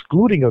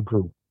excluding a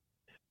group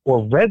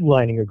or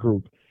redlining a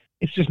group,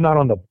 it's just not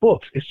on the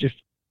books. It's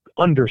just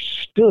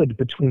understood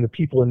between the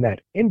people in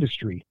that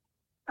industry.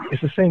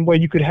 It's the same way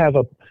you could have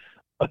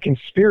a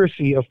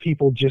conspiracy of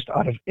people just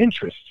out of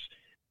interests.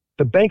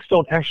 The banks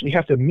don't actually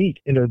have to meet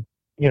in a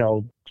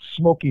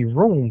smoky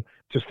room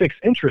to fix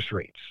interest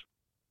rates.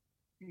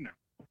 No.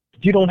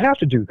 You don't have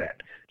to do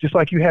that. Just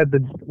like you had the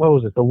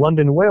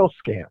London whale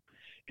scam.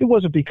 It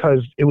wasn't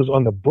because it was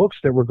on the books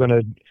that we're going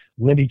to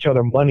lend each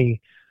other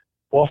money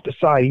off the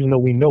side, even though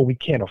we know we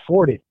can't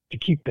afford it, to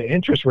keep the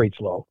interest rates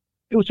low.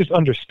 It was just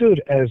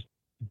understood as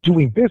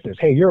doing business.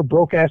 Hey, you're a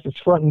broke ass that's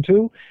fronting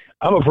too.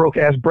 I'm a broke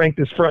ass brank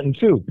that's fronting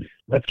too.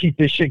 Let's keep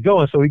this shit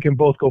going so we can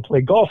both go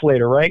play golf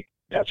later, right?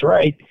 That's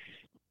right.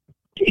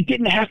 It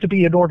didn't have to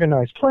be an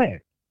organized plan.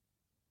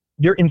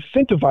 You're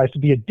incentivized to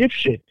be a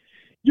dipshit.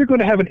 You're going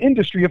to have an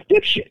industry of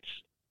dipshits.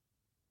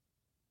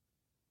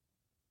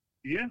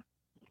 Yeah,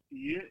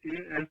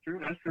 that's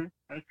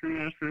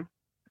true.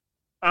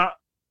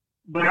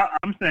 But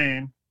I'm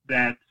saying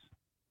that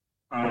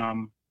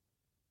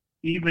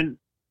even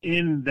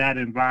in that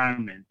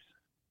environment,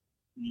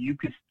 you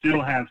could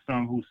still have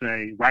some who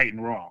say right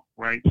and wrong,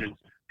 right?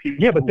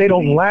 Yeah, but they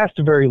don't last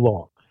very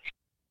long.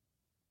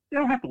 They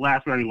don't have to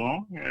last very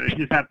long. They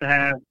just have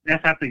to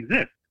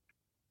exist,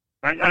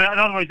 right? In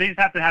other words, they just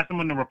have to have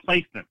someone to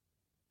replace them.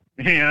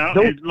 You know,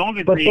 as long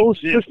as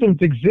those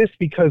systems exist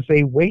because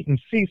they wait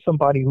and see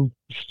somebody who's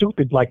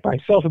stupid like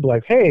myself and be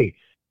like, hey,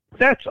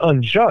 that's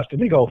unjust.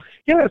 And they go,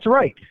 yeah, that's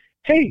right.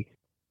 Hey,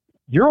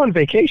 you're on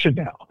vacation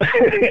now.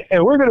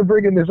 And we're going to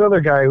bring in this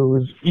other guy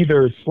who's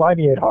either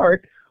slimy at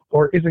heart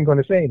or isn't going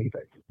to say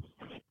anything.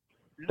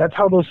 That's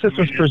how those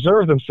systems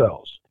preserve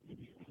themselves.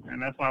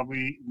 And that's why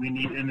we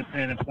need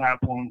independent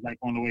platforms like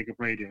On the Wake Up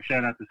Radio.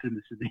 Shout out to Cindy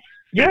City.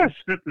 Yes.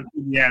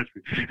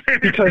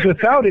 Because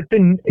without it,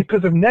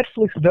 because if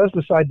Netflix does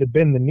decide to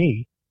bend the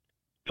knee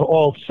to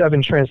all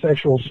 7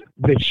 transsexuals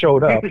that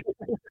showed up,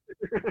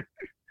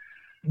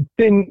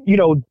 then,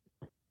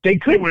 they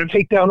could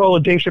take down all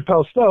of Dave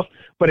Chappelle's stuff,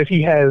 but if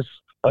he has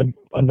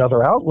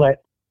another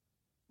outlet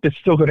that's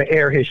still going to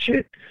air his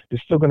shit,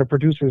 that's still going to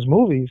produce his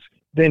movies,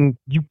 then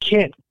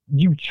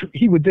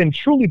he would then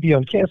truly be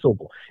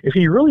uncancelable. If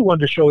he really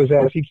wanted to show his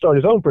ass, he'd start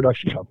his own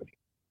production company.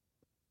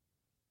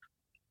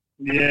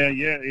 Yeah.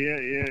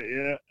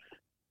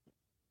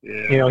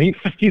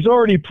 He's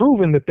already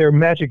proven that their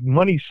magic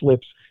money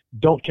slips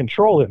don't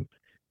control him.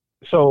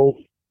 So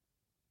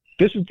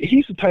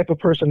he's the type of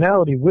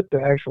personality with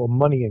the actual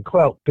money and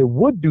clout that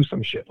would do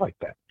some shit like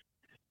that.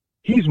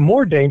 He's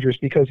more dangerous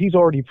because he's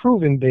already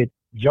proven that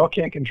y'all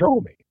can't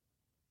control me.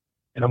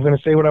 And I'm going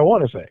to say what I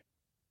want to say.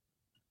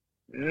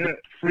 Yeah,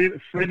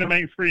 freedom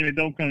ain't free and it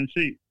don't come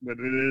cheap, but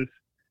it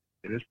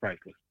is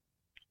priceless.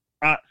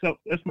 So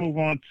let's move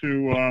on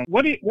to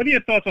what are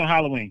your thoughts on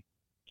Halloween?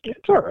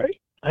 It's all right.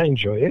 I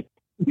enjoy it.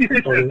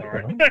 It's all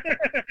right.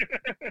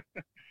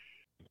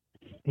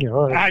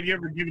 Have you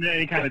ever given it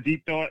any kind of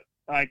deep thought?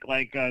 Like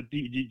do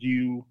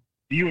you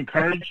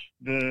encourage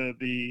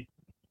the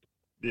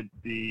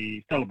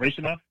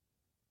celebration of?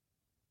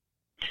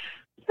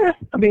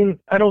 I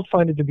mean, I don't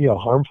find it to be a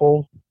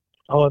harmful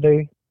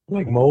holiday.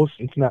 Like most,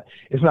 it's not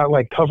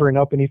like covering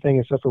up anything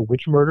except for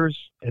witch murders,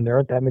 and there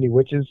aren't that many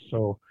witches,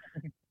 so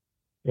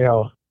it's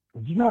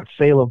not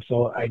Salem,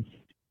 so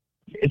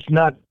it's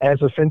not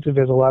as offensive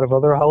as a lot of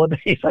other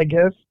holidays, I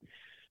guess.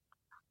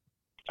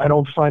 I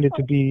don't find it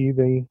to be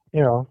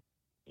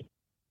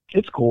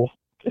it's cool.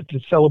 It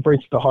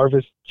celebrates the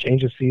harvest,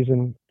 change of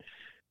season.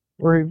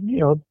 Where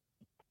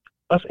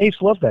us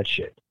apes love that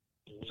shit,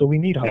 so we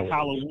need holidays.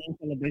 Halloween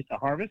celebrates the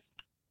harvest.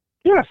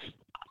 Yes.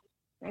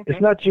 Okay.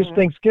 It's not just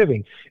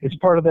Thanksgiving. It's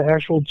part of the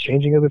actual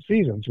changing of the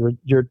seasons.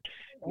 You're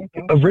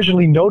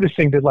originally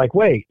noticing that, like,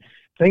 wait,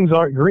 things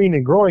aren't green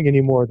and growing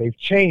anymore. They've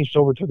changed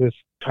over to this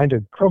kind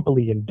of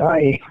crumply and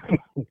dying.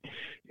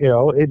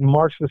 It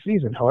marks the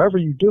season. However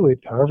you do it,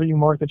 however you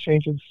mark the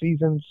change of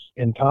seasons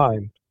and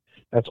time,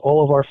 that's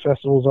all of our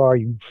festivals are,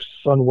 you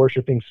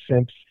sun-worshipping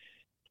simps.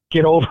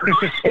 Get over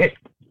it.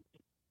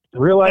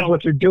 Realize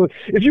what you're doing.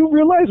 If you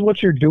realize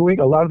what you're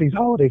doing, a lot of these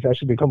holidays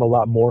actually become a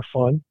lot more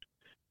fun.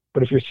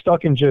 But if you're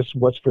stuck in just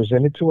what's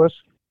presented to us,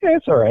 yeah,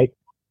 it's all right.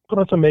 Put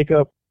on some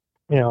makeup,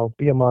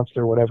 be a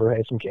monster, whatever,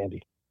 have some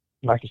candy.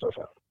 Knock yourself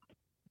out.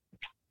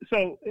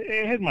 So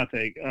here's my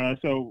take. I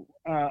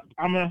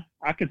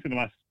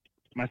consider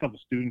myself a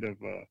student of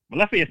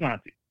Malefi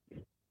Asante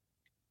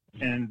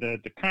and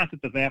the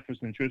concept of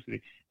Afrocentricity.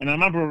 And I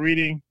remember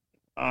reading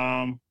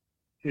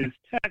his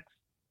text,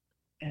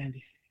 and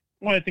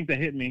one of the things that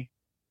hit me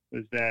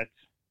was that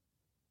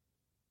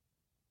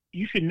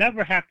you should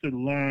never have to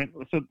learn.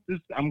 So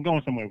I'm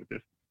going somewhere with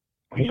this.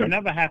 You should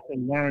never have to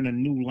learn a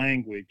new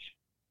language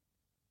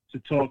to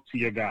talk to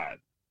your God.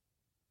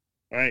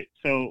 Right?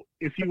 So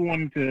if you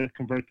wanted to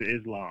convert to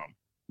Islam,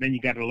 then you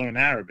got to learn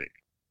Arabic.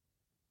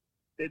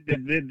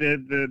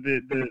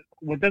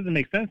 What doesn't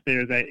make sense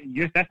there is that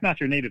that's not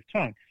your native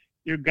tongue.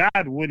 Your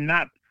God would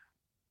not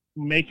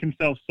make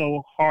himself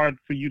so hard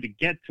for you to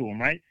get to him,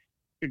 right?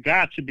 Your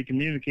God should be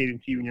communicating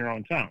to you in your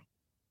own tongue.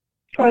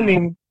 I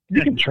mean,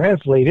 you can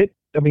translate it.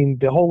 I mean,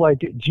 the whole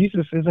idea,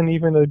 Jesus isn't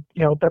even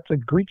that's a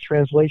Greek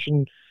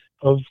translation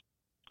of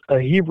a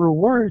Hebrew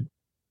word.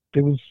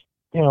 It was,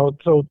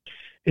 so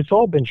it's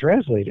all been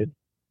translated.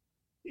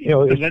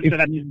 So that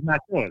means it's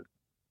not yours.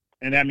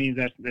 And that means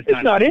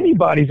it's not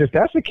anybody's. If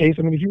that's the case,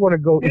 I mean, if you want to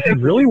go, if you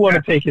really want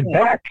to take it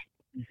back,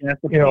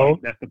 that's the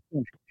point. That's the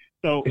point.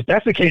 So if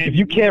that's the case, if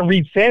you can't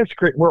read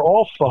Sanskrit, we're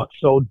all fucked.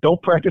 So don't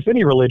practice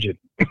any religion.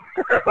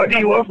 What do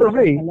you want from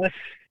me?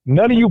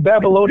 None of you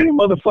Babylonian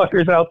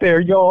motherfuckers out there,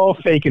 you're all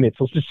faking it.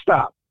 So just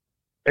stop.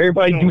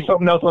 Everybody do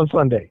something else on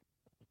Sunday.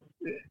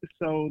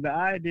 So the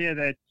idea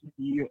that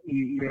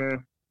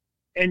you're,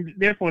 and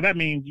therefore that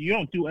means you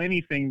don't do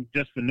anything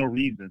just for no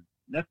reason.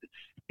 That's,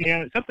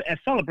 something. A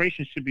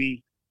celebration should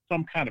be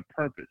some kind of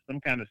purpose,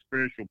 some kind of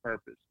spiritual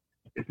purpose.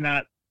 It's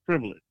not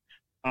frivolous.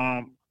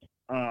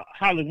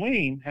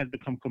 Halloween has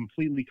become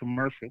completely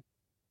commercial.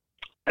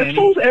 And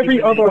so is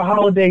every other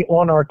holiday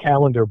on our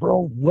calendar,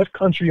 bro. What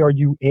country are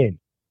you in?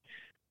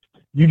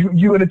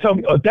 You going to tell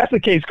me, if that's the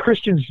case,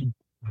 Christians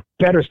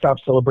better stop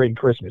celebrating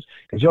Christmas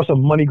because you're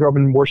some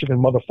money-grubbing, worshiping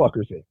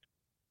motherfuckers in.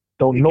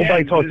 Don't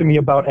nobody talk to me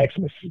about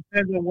Xmas.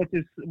 Depends on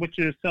what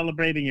you're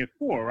celebrating it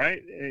for,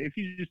 right? If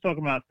you're just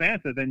talking about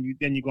Santa, then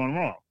you're going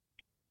wrong,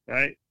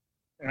 right?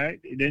 Right?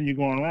 Then you're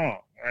going wrong,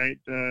 right?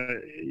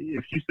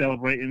 If you're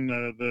celebrating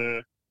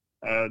the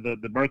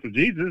birth of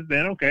Jesus,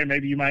 then okay,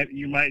 maybe you might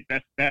that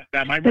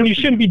might. Then you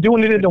shouldn't be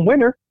doing it in the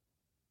winter,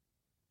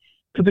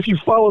 because if you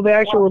follow the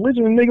actual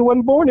religion, the nigga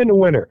wasn't born in the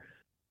winter.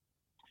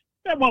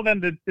 Yeah, well, then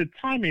the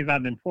timing is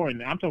not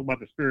important. I'm talking about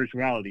the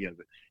spirituality of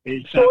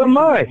it. So am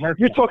I.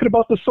 You're talking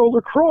about the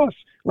solar cross.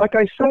 Like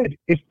I said,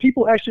 if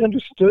people actually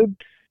understood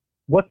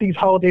what these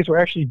holidays were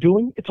actually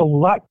doing, it's a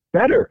lot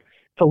better.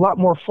 It's a lot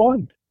more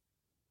fun.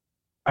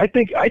 I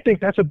think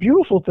that's a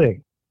beautiful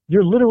thing.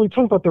 You're literally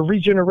talking about the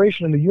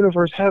regeneration in the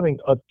universe having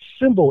a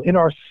symbol in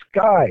our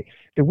sky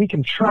that we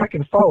can track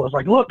and follow. It's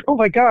like, look, oh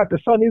my God, the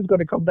sun is going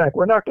to come back.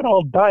 We're not going to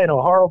all die in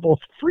a horrible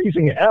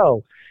freezing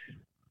hell.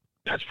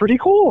 That's pretty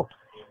cool.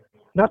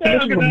 Not to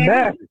mention the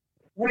math.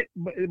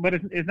 But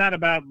it's not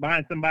about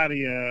buying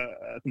somebody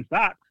some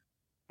socks.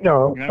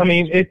 No, I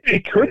mean,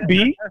 it could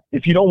be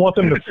if you don't want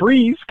them to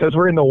freeze because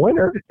we're in the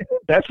winter.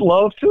 That's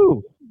love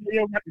too.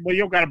 You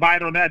don't got to buy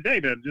it on that day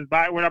then. Just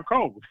buy it when I'm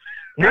cold.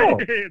 No,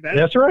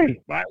 that's right.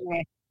 Buy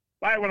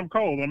it when I'm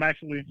cold. I'm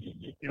actually,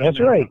 that's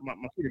right. My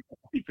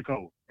feet are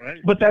cold, right?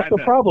 But that's the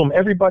problem.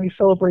 Everybody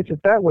celebrates it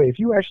that way. If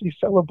you actually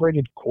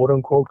celebrated quote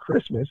unquote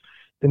Christmas,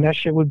 then that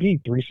shit would be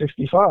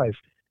 365.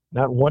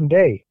 Not one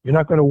day. You're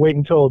not going to wait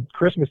until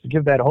Christmas to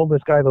give that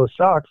homeless guy those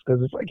socks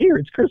because it's like, here,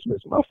 it's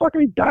Christmas.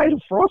 Motherfucker, he died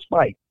of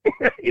frostbite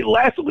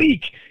last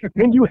week.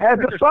 And you had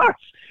the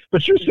socks,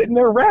 but you're sitting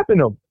there wrapping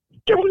them.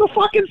 Give him the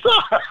fucking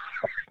socks.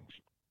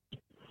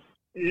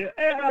 Yeah,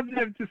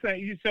 I'm just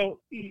saying. So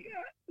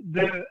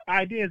the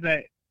idea is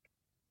that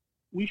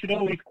we should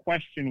always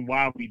question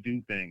why we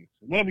do things.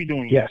 What are we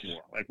doing yes. this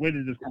for? Like, where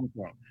does this come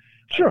from?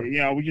 Sure.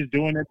 Are we just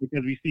doing it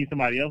because we see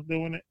somebody else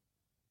doing it?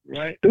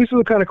 Right. These are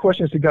the kind of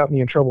questions that got me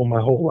in trouble my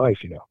whole life,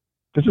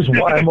 This is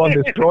why I'm on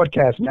this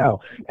broadcast now,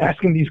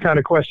 asking these kind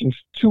of questions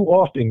too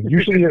often,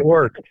 usually at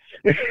work.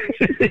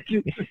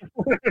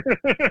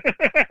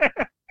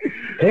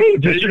 Hey,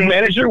 district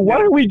manager, why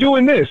are we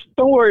doing this?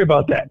 Don't worry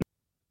about that.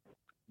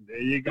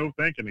 There you go,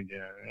 thinking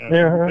again.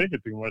 Yeah. Thinking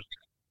too much.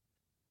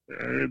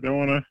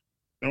 Don't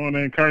want to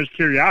encourage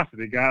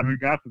curiosity. God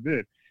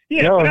forbid.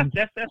 Yeah, no.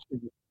 That's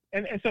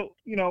and so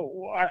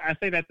I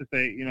say that to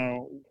say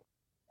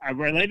I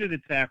related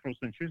it to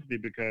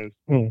Afrocentricity because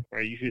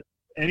right, you should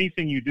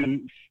anything you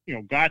do,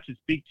 God should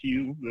speak to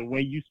you the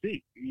way you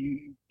speak.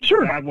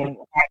 Sure. God won't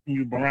walk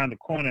you around the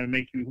corner and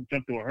make you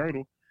jump through a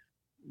hurdle.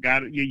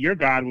 God, your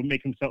God will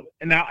make himself.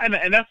 And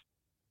that's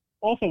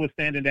also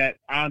withstanding that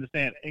I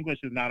understand English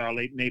is not our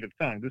native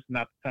tongue. This is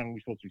not the tongue we're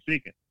supposed to be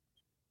speaking.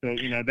 So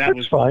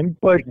that's fine.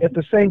 But at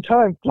the same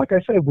time, like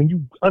I said, when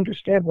you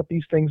understand what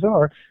these things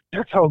are,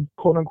 that's how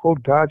quote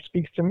unquote God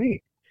speaks to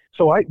me.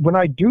 So when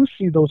I do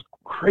see those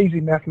crazy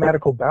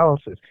mathematical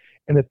balances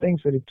and the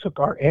things that it took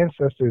our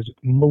ancestors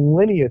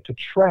millennia to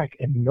track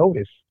and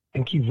notice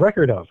and keep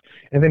record of,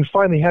 and then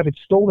finally have it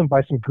stolen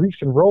by some Greeks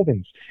and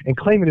Romans and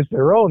claim it as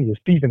their own, you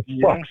thieving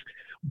fucks.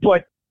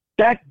 But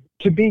that,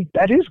 to me,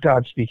 that is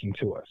God speaking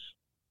to us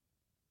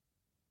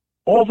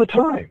all the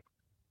time.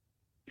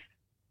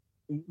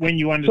 When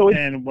you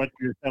understand what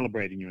you're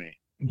celebrating, you mean?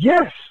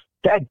 Yes,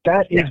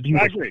 that is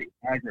beautiful.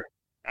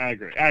 I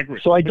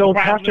agree. So I don't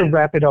have to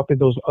wrap it up in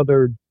those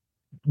other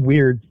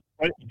weird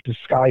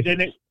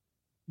disguises.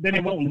 Then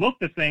it won't look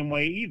the same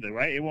way either,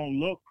 right? It won't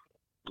look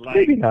like...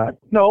 Maybe not.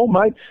 No,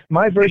 my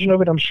version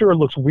of it, I'm sure,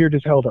 looks weird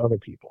as hell to other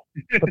people.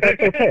 But that's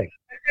okay.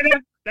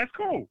 That's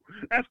cool.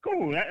 That's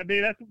cool. I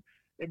mean,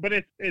 but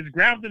it's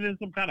grounded in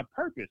some kind of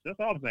purpose. That's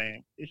all I'm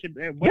saying. It should.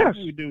 Whatever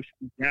we do should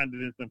be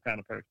grounded in some kind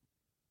of purpose.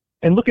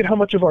 And look at how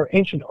much of our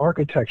ancient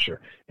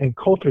architecture and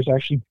culture is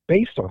actually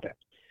based on that.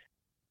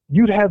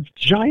 You'd have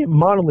giant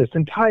monoliths,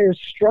 entire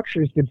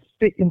structures that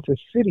fit into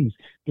cities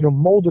that are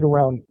molded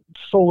around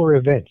solar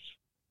events.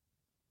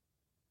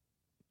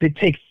 They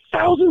take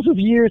thousands of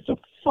years to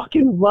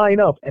fucking line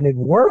up, and it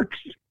works.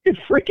 It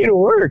freaking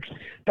works.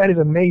 That is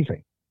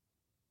amazing.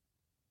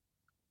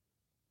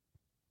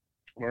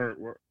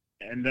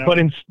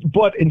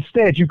 But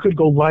instead, you could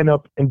go line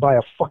up and buy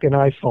a fucking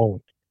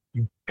iPhone.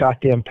 You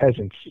goddamn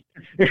peasants.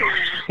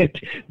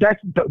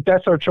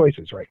 That's our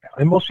choices right now.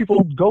 And most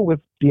people go with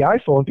the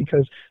iPhone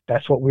because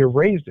that's what we're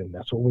raised in.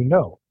 That's what we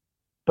know.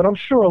 But I'm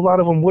sure a lot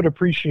of them would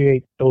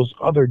appreciate those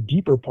other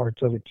deeper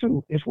parts of it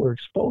too if we're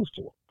exposed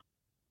to them.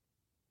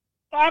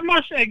 I'm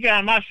not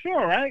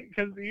sure, right?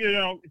 Because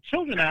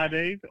children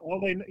nowadays,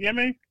 all they,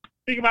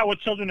 think about what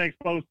children are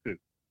exposed to.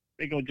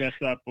 They go dress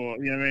up, or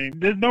you know what I mean.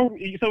 There's no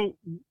so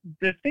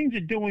the things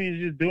you're doing is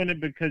just doing it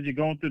because you're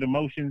going through the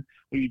motions,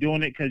 or you're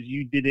doing it because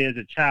you did it as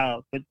a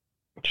child, but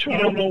you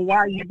don't know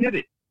why you did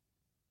it.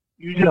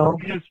 You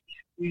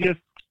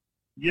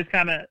just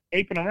kind of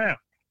aping around.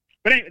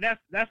 But anyway,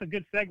 that's a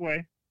good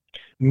segue.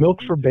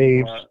 Milk for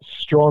babes,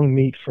 strong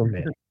meat for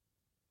men.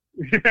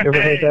 You ever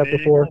heard that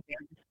before?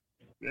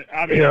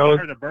 I mean, I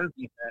heard a version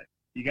of that.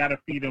 You got to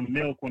feed them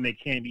milk when they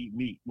can't eat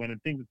meat. When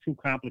things are too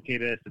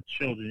complicated as the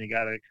children, you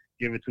got to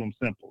give it to them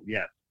simple.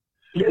 Yes.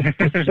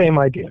 It's the same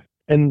idea.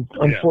 And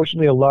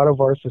unfortunately, a lot of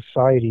our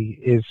society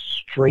is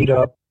straight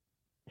up.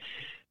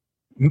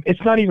 It's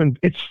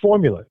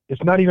formula.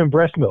 It's not even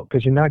breast milk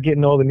because you're not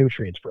getting all the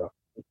nutrients, bro.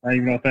 It's not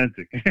even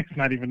authentic. It's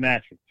not even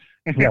natural.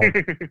 No.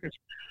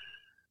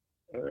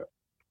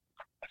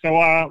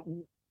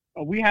 So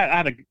we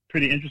had a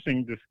pretty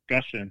interesting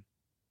discussion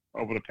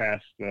over the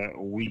past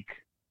week.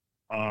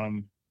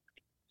 So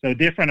a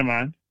dear friend of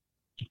mine,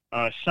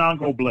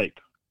 Shango Blake.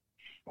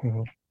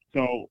 Mm-hmm.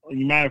 So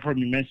you might have heard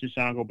me mention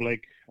Shango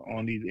Blake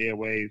on these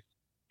airwaves.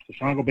 So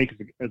Shango Blake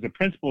is a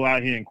principal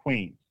out here in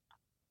Queens,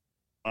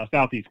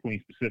 Southeast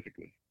Queens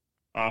specifically,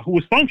 who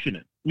was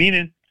functioning,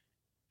 meaning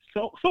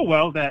so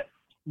well that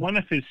one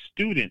of his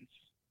students,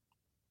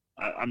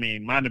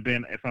 might have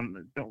been, if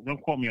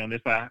don't quote me on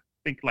this, but I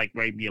think like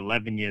maybe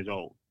 11 years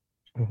old,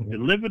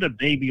 delivered a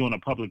baby on a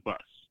public bus.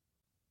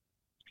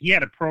 He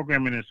had a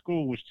program in his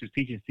school which was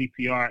teaching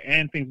CPR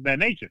and things of that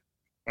nature,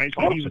 right?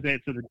 So he was there.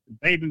 So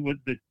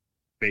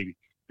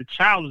the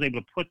child was able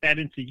to put that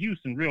into use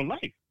in real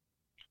life.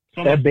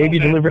 So that baby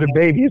delivered a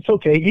baby. It's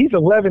okay. He's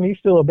 11. He's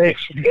still a baby.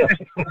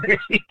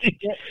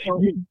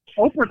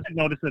 Oprah took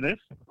notice of this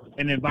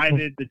and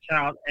invited the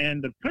child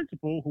and the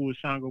principal, who was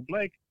Shango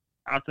Blake,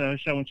 out to her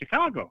show in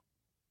Chicago.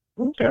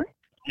 Okay.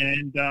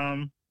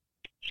 And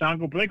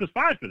Shango Blake was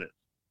fired for this.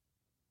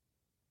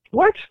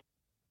 What?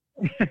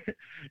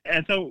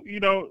 And so,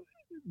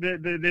 there's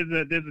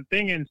a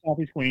thing in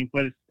Southeast Queens,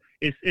 but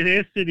it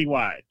is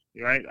citywide,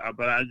 right?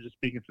 But I'm just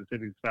speaking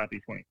specifically to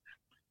Southeast Queens,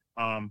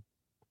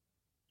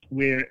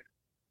 where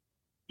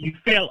you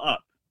fail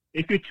up.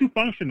 If you're too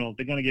functional,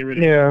 they're going to get rid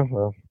of you. Yeah,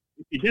 well.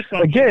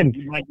 Again,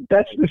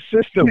 that's the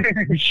system.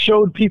 You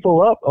showed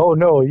people up. Oh,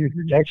 no, you're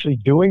actually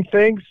doing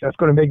things? That's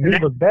going to make me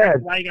look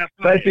bad.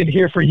 I've been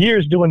here for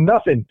years doing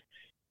nothing.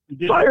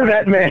 Fire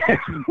that man.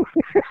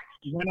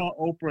 He went on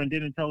Oprah and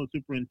didn't tell the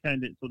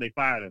superintendent, so they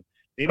fired him.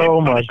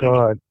 Oh, my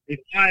God. They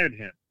fired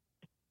him.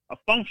 A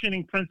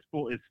functioning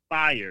principal is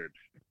fired.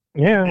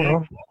 Yeah,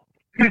 well.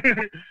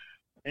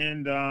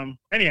 And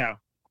anyhow,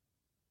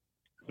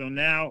 so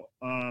now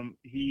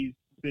he's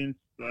since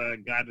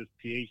got his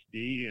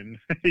PhD and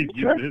he's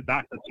used his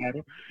doctor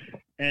title.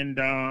 And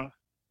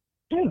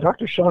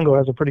Dr. Shango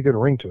has a pretty good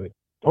ring to it.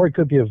 Or he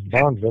could be a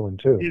Bond villain,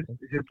 too.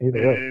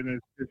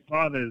 His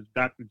father is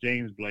Dr.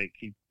 James Blake,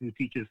 who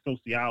teaches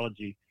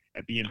sociology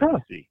at BMCC. Huh.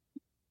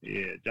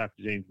 Yeah,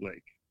 Dr. James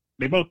Blake.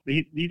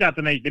 He's out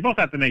the nation. They both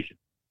out the nation.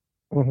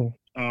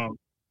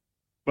 Mm-hmm.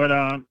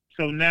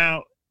 So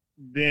now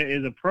there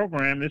is a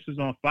program. This is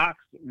on Fox.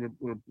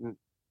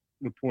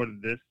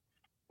 Reported this,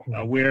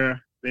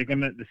 where they're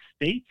gonna the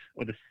state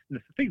or this is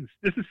a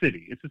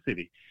city. It's a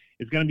city.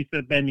 It's gonna be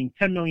spending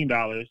 $10 million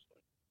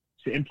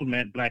to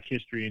implement Black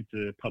history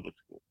into public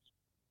schools.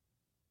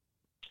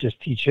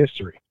 Just teach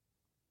history.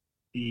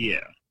 Yeah.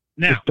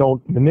 Now, just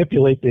don't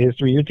manipulate the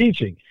history you're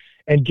teaching.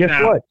 And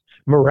guess what?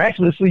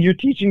 Miraculously, you're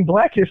teaching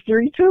Black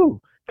history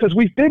too, because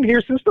we've been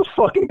here since the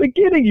fucking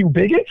beginning, you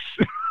bigots.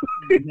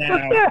 Now,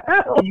 what the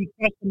hell? Can you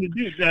trust them to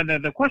do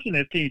that? The question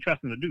is, can you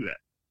trust them to do that?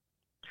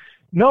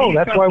 No,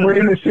 that's why we're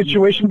in this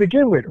situation to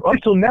begin with. Up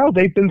till now,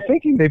 they've been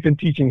thinking they've been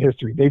teaching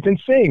history. They've been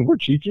saying we're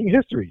teaching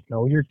history.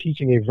 No, you're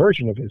teaching a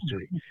version of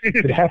history.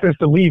 It happens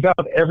to leave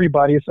out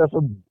everybody except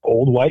for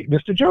old white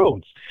Mr.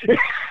 Jones.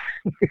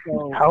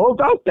 So, how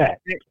about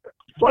that?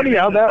 Funny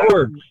how that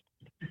works.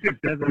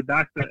 There's a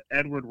Dr.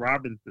 Edward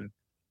Robinson,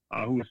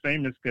 who was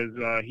famous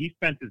because he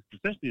spent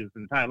essentially his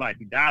entire life.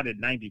 He died at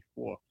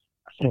 94.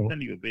 I should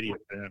send you a video of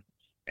him.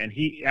 And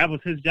that was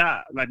his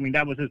job.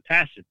 That was his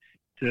passion,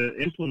 to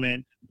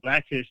implement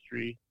Black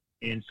history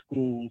in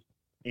schools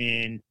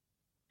in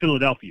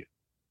Philadelphia.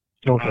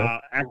 Okay.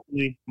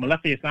 Actually,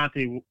 Molefi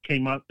Asante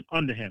came up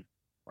under him,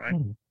 right?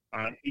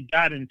 He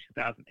died in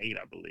 2008,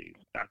 I believe,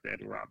 Dr.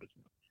 Edward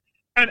Robinson.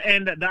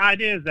 And the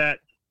idea is that,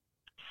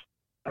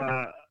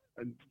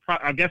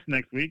 I guess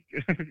next week,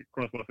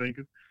 cross my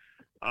fingers,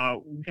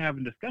 we can have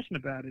a discussion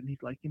about it. And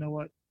he's like, you know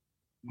what?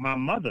 My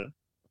mother,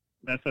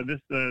 so this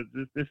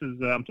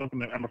is,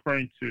 I'm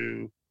referring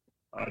to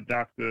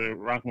Dr.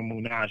 Rahman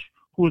Munaj,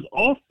 who is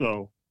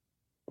also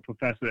a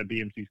professor at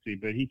BMCC,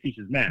 but he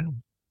teaches math.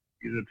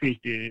 He's a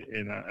PhD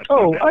in.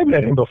 I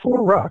met him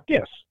before. Rock,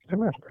 yes, I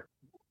remember.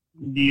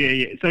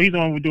 Yeah. So he's the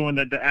one we're doing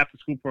the after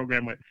school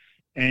program with,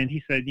 and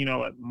he said, you know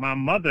what, my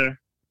mother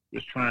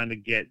was trying to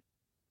get,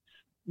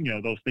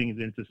 those things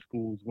into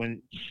schools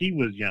when she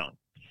was young.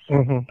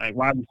 Mm-hmm. Like,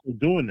 why are we still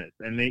doing this?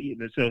 And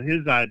so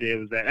his idea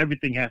was that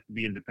everything has to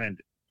be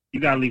independent. You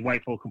got to leave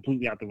white folk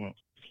completely out the room.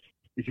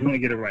 if you want to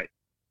get it right.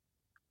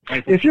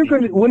 If you're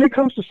going to, when it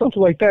comes to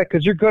something like that,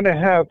 because you're going to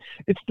have,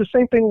 it's the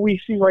same thing we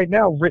see right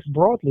now writ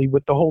broadly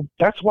with the whole,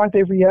 that's why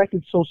they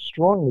reacted so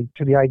strongly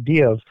to the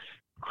idea of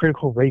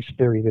critical race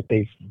theory that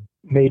they've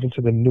made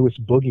into the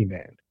newest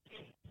boogeyman.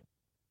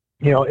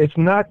 You know, it's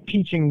not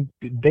teaching,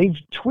 they've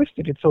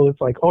twisted it so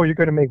it's like, oh, you're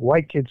going to make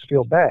white kids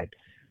feel bad.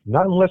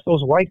 Not unless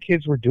those white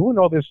kids were doing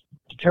all this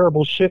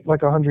terrible shit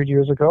like 100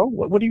 years ago.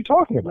 What are you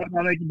talking about?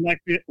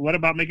 What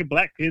about making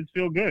black kids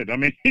feel good? I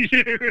mean,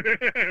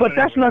 but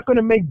that's not going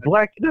to make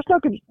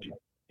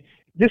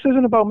this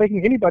isn't about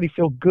making anybody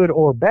feel good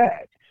or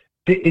bad.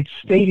 It's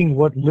stating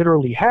what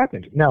literally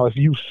happened. Now, if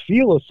you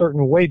feel a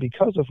certain way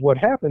because of what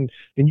happened,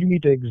 then you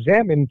need to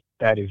examine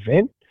that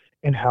event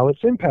and how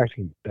it's impacting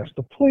you. That's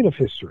the point of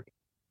history.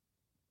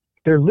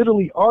 They're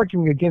literally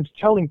arguing against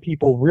telling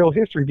people real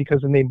history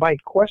because then they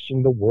might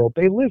question the world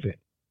they live in.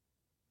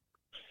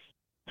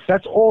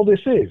 That's all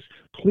this is.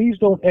 Please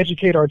don't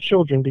educate our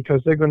children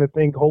because they're going to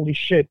think, holy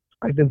shit,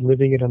 I've been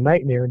living in a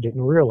nightmare and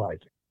didn't realize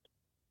it.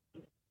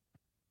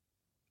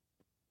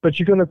 But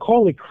you're going to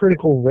call it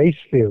critical race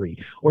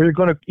theory, or you're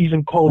going to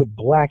even call it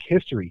black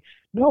history.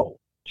 No,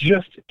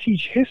 just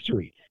teach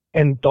history.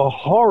 And the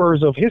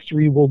horrors of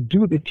history will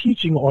do the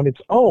teaching on its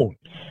own.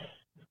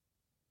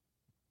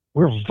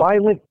 We're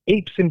violent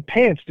apes in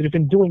pants that have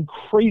been doing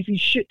crazy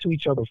shit to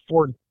each other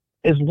for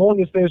as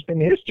long as there's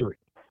been history.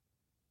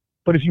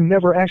 But if you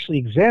never actually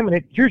examine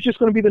it, you're just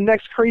going to be the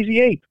next crazy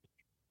ape.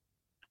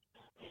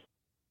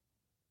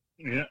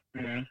 Yeah.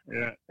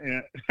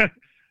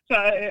 So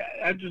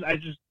I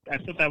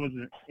thought that was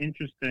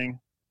interesting.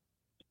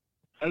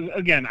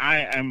 Again,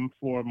 I am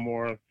for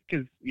more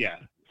because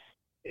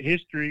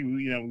history.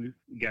 You know,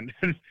 again,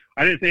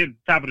 I didn't say it at the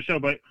top of the show,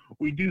 but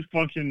we do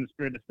function in the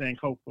spirit of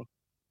Sankofa.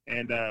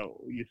 And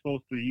you're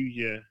supposed to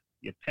use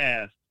your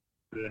past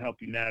to help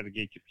you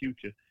navigate your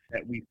future.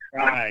 That we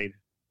tried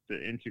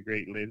to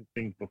integrate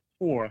things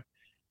before.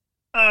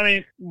 I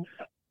mean,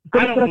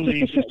 but that's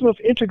just a system of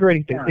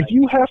integrating things. If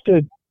you have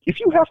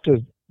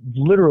to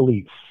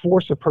literally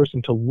force a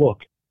person to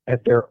look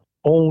at their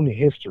own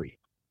history,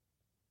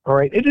 all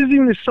right, this isn't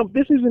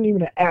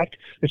even an act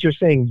that you're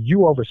saying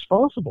you are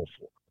responsible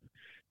for.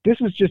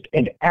 This is just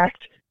an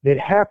act that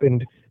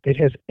happened that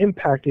has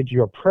impacted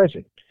your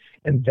present.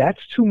 And that's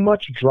too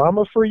much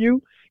drama for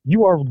you.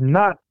 You are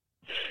not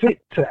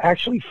fit to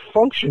actually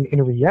function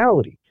in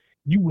reality.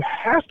 You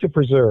have to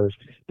preserve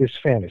this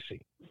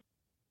fantasy.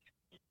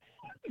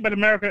 But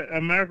America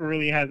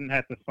really hasn't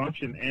had to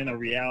function in a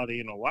reality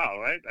in a while,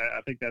 right?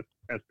 I think that's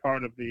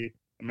part of the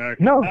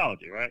American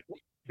mythology, right?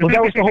 Well,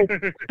 that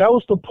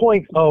was the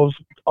point of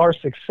our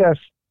success,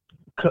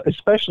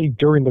 especially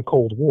during the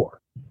Cold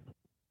War.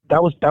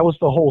 That was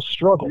the whole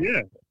struggle.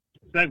 Yeah.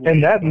 Exactly.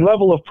 And that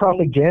level of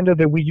propaganda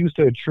that we used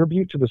to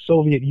attribute to the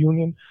Soviet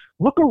Union,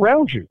 look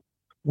around you.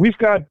 We've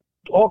got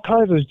all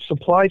kinds of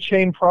supply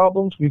chain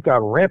problems. We've got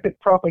rampant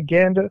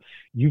propaganda.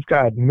 You've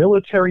got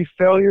military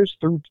failures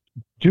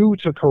due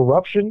to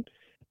corruption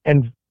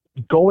and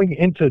going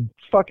into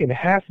fucking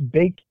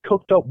half-baked,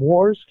 cooked-up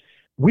wars.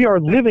 We are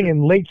living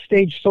in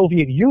late-stage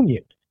Soviet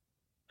Union.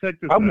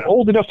 I'm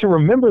old enough to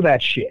remember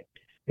that shit.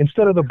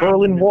 Instead of the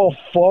Berlin Wall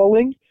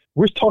falling,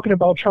 we're talking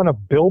about trying to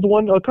build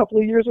one a couple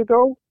of years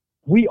ago.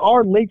 We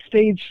are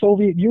late-stage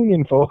Soviet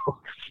Union, folks.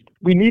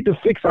 We need to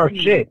fix our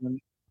shit.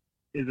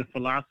 Is a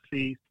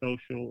philosophy,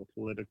 social,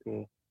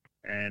 political,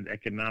 and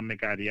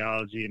economic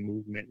ideology and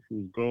movement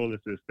whose goal is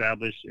to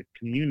establish a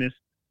communist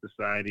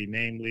society,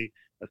 namely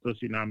a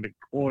socioeconomic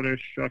order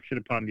structured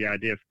upon the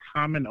idea of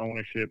common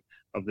ownership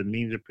of the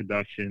means of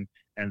production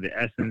and the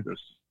essence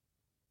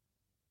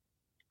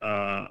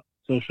of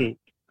social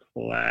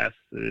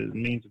classes,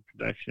 means of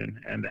production,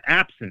 and the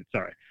absence,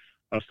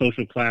 of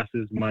social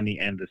classes, money,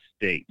 and the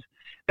state.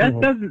 That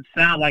doesn't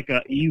sound like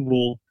an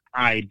evil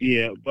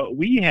idea, but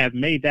we have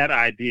made that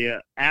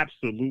idea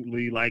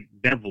absolutely like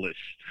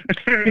devilish.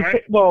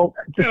 Right? Well,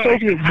 the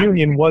Soviet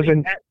Union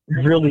wasn't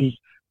really,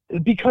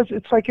 because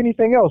it's like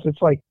anything else.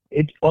 It's like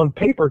on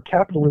paper,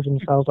 capitalism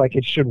sounds like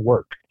it should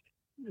work,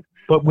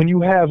 but when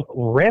you have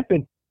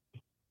rampant,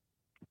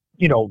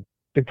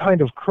 the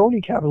kind of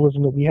crony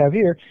capitalism that we have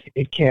here,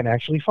 it can't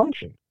actually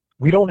function.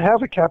 We don't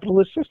have a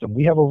capitalist system.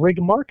 We have a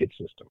rigged market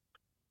system.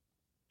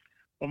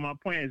 Well, my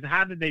point is,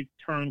 how did they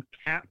turn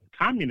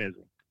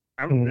communism?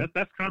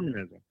 That's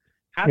communism.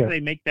 How do they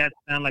make that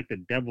sound like the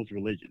devil's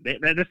religion?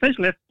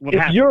 Essentially, that's what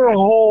happened. If your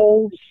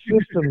whole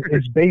system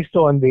is based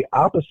on the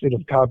opposite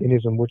of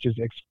communism, which is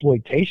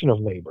exploitation of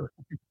labor,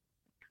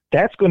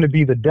 that's going to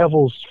be the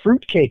devil's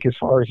fruitcake as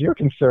far as you're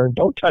concerned.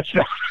 Don't touch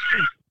that.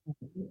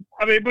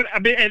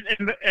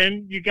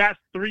 And you got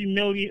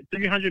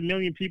 300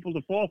 million people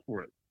to fall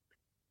for it.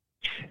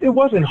 It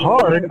wasn't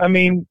hard. I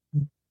mean,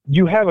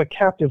 you have a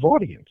captive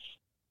audience.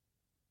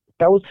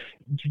 That was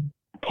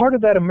part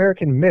of that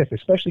American myth,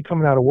 especially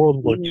coming out of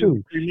World War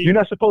II. You're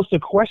not supposed to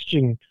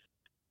question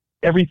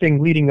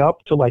everything leading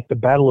up to like the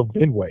Battle of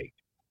Midway.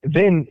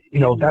 Then,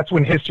 that's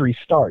when history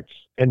starts.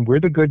 And we're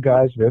the good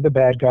guys, they're the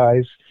bad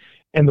guys,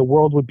 and the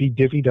world would be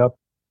divvied up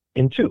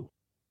in two.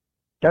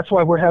 That's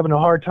why we're having a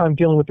hard time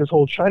dealing with this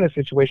whole China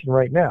situation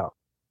right now.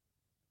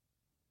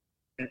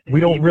 We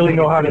don't really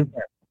know how to...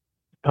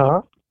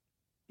 Huh?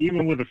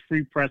 Even with a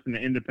free press and the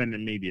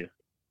independent media.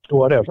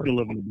 Whatever. Still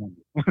live in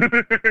the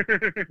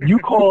bubble. You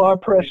call our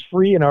press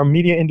free and our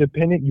media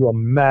independent, you a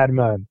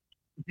madman.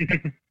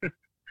 Hey.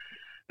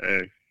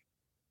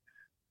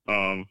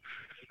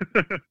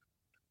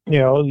 You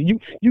know,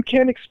 you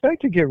can't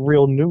expect to get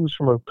real news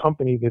from a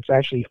company that's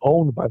actually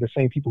owned by the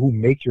same people who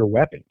make your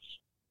weapons.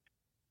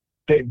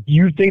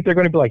 You think they're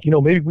going to be like,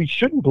 maybe we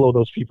shouldn't blow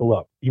those people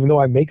up, even though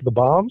I make the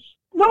bombs?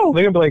 No,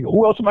 they're going to be like,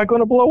 who else am I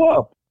going to blow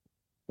up?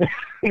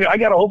 I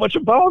got a whole bunch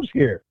of bombs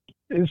here.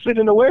 They sit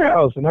in the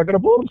warehouse and they're going to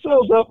blow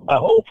themselves up. I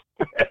hope.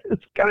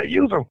 It's got to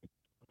use them.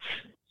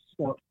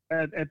 So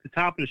at the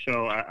top of the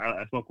show,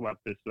 I spoke about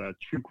this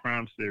true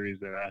crime series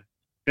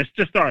that's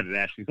just started,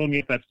 actually. It's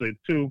only episode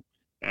 2.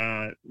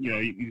 You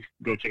can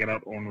go check it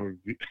out on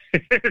review.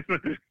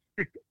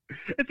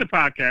 It's a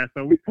podcast,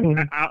 so we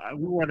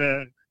want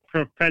to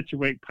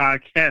perpetuate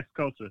podcast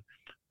culture.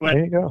 But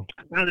there you go.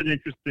 I found it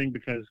interesting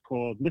because it's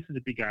called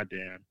Mississippi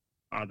Goddamn,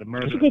 the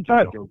murder. It's a good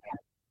title.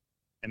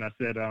 And I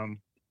said,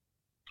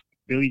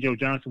 Billy Joe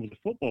Johnson was a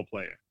football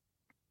player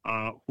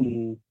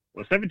who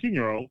was a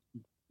 17-year-old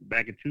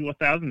back in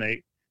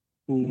 2008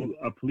 who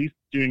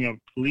during a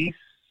police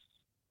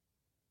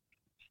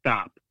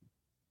stop,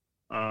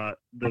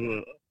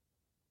 the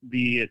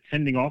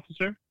attending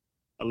officer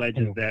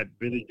alleges that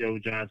Billy Joe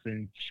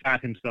Johnson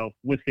shot himself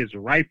with his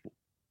rifle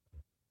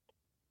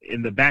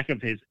in the back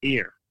of his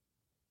ear.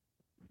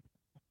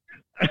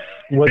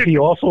 Was he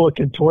also a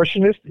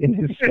contortionist in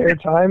his spare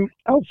time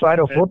outside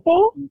of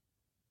football?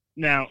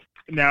 Now,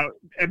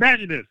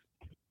 imagine this.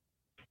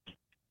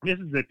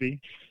 Mississippi,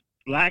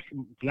 black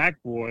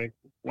boy,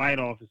 white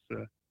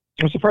officer.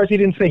 I'm surprised he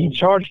didn't say he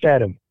charged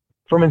at him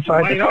from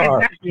inside the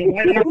car.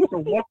 White officer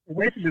walked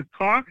away from his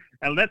car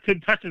and lets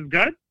him touch his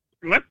gun?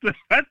 Lets the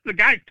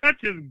guy touch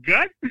his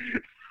gun?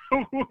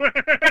 And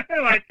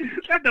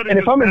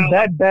if I'm in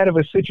that bad of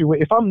a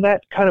situation, if I'm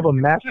that kind of a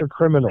master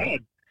criminal,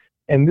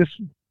 and this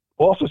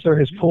officer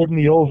has pulled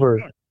me over,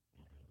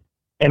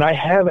 and I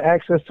have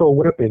access to a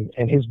weapon,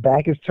 and his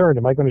back is turned,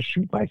 am I going to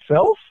shoot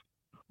myself,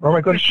 or am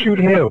I going to shoot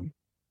him?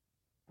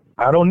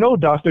 I don't know,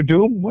 Dr.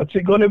 Doom. What's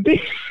it going to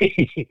be? I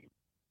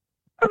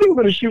think I'm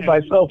going to shoot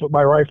myself with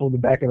my rifle in the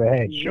back of the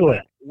head.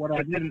 Sure. What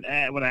I didn't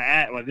add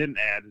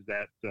is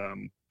that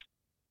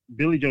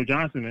Billy Joe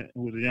Johnson,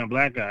 who was a young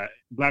black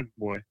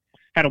boy,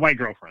 had a white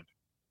girlfriend.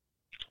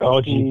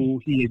 Oh,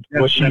 gee.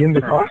 Was she in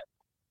the car?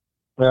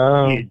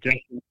 He had just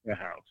left the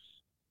house.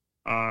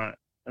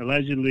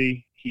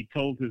 Allegedly, he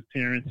told his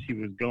parents he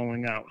was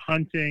going out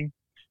hunting,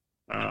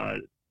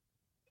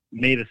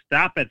 made a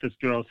stop at this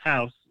girl's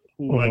house,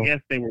 who I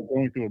guess they were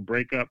going through a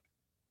breakup.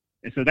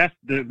 And so that's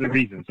the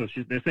reason. So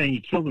they're saying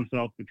he killed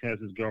himself because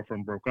his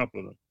girlfriend broke up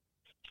with him.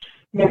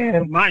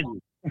 Man.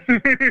 Mind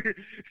you.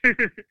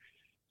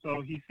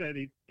 So he said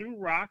he threw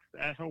rocks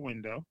at her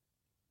window.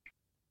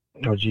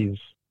 Oh, jeez.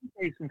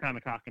 Some kind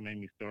of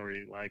cockamamie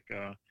story. Like,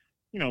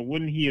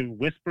 wouldn't he have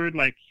whispered,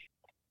 like,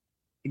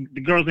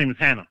 the girl's name is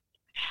Hannah.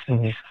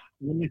 Mm-hmm.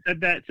 When he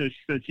said that, so she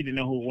said she didn't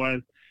know who it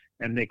was,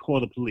 and they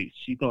called the police.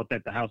 She thought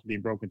that the house was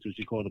being broken into,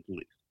 she called the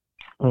police.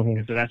 Mm-hmm.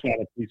 And so that's why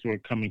the police were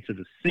coming to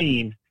the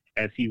scene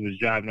as he was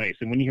driving away.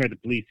 So when he heard the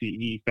police,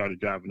 he started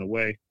driving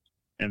away,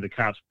 and the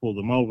cops pulled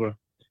him over.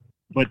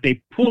 But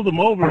they pulled him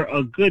over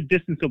a good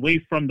distance away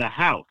from the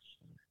house.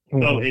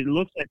 Mm-hmm. So it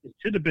looks like it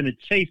should have been a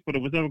chase, but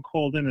it was never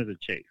called in as a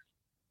chase.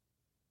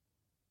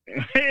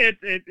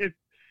 It's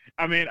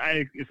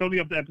only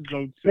up to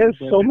episode 2. There's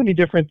so many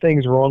different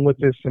things wrong with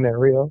this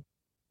scenario.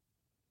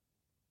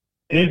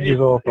 It's just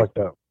all fucked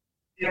up.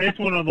 Yeah, it's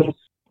one of those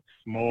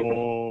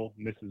small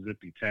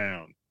Mississippi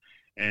towns.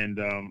 And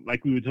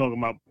like we were talking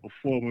about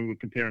before when we were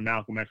comparing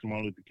Malcolm X and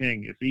Martin Luther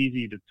King, it's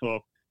easy to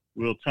talk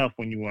real tough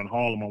when you're in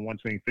Harlem on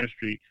 125th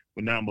Street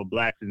with nothing but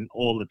blacks in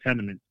all the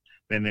tenements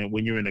than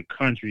when you're in the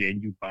country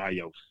and you by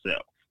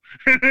yourself.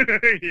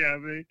 Yeah, I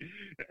mean,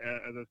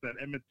 as I said,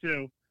 Emmett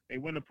Till, they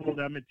wouldn't have pulled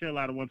Emmett Till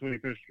out of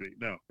 125th Street.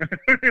 No.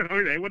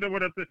 They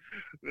wouldn't have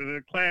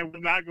the Klan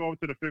would not go up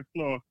to the 5th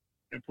floor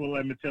and pull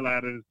Emmett Till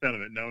out of his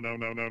tenement. No.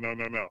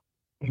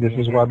 This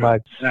is why my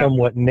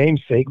somewhat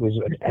namesake was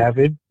an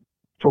avid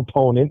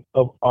proponent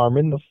of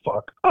arming the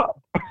fuck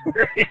up.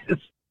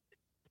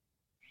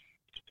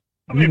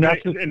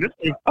 I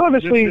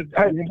honestly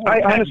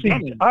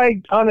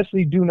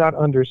do not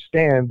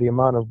understand the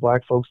amount of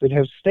black folks that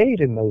have stayed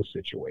in those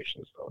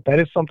situations, though. That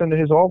is something that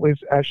has always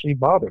actually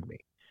bothered me.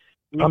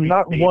 I'm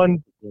not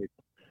one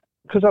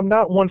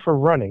for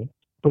running,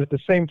 but at the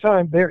same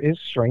time, there is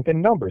strength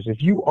in numbers.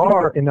 If you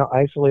are in an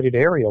isolated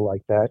area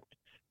like that,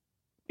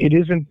 it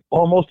isn't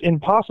almost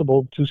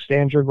impossible to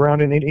stand your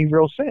ground in any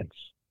real sense.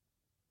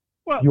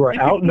 Well, you are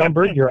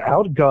outnumbered, you're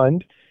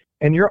outgunned,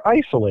 and you're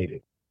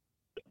isolated.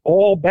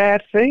 All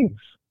bad things.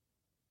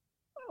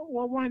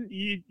 Well,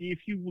 if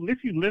you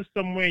live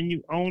somewhere and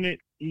you own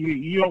it,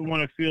 you don't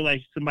want to feel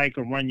like somebody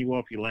can run you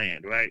off your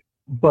land, right?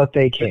 But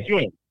they can't.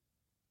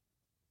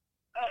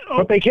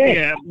 But they can't.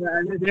 Yeah,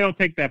 they don't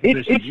take that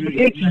It's position.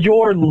 it's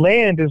your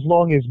land as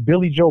long as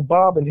Billy Joe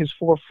Bob and his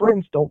 4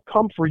 friends don't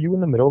come for you in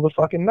the middle of the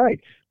fucking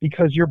night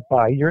because you're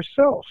by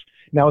yourself.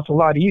 Now, it's a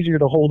lot easier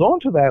to hold on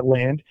to that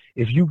land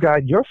if you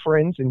got your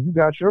friends and you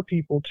got your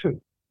people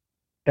too.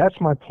 That's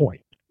my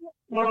point.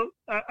 Well,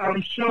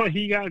 I'm sure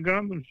he got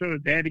guns. I'm sure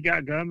his daddy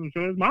got guns. I'm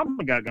sure his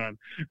mama got guns.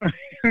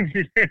 I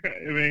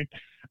mean,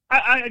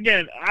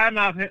 again, I'm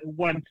not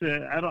one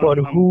to. I don't. But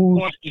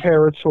whose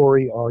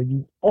territory are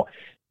you on?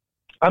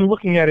 I'm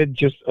looking at it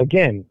just,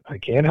 again, I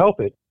can't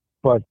help it,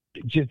 but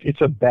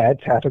it's a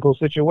bad tactical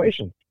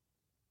situation.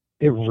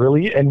 It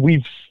really, and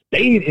we've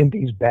stayed in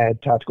these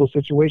bad tactical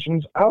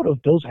situations out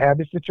of those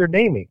habits that you're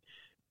naming.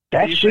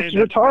 That shit's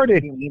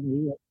retarded.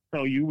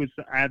 So you would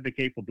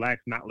advocate for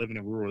blacks not living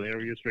in rural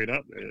areas straight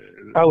up?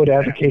 I would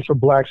advocate for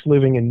blacks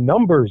living in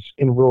numbers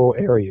in rural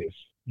areas.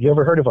 You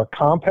ever heard of a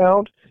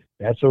compound?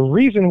 That's a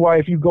reason why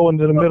if you go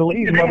into the Middle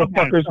East,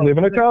 motherfuckers live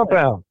in a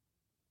compound.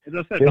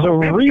 There's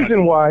a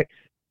reason why.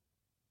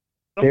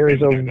 There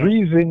is a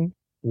reason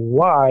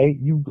why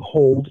you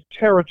hold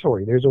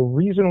territory. There's a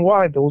reason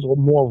why those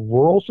more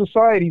rural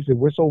societies that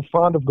we're so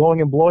fond of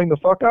going and blowing the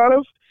fuck out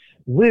of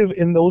live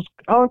in those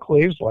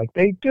enclaves like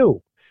they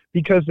do.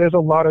 Because there's a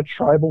lot of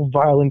tribal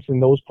violence in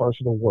those parts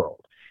of the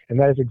world. And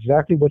that is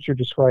exactly what you're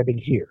describing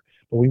here.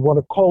 But we want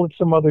to call it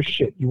some other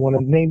shit. You want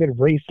to name it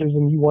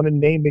racism. You want to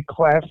name it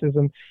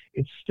classism.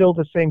 It's still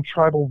the same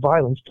tribal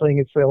violence playing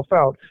itself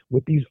out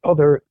with these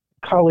other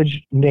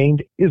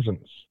college-named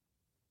isms.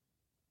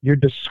 You're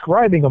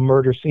describing a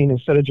murder scene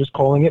instead of just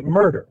calling it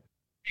murder.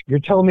 You're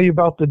telling me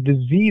about the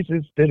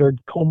diseases that are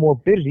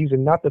comorbidities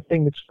and not the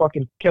thing that's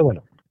fucking killing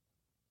them.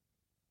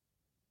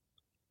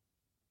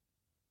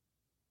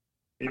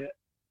 Yeah.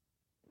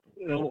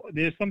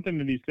 There's something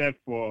to be said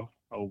for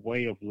a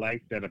way of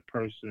life that a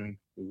person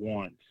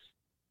wants.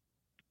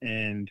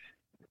 And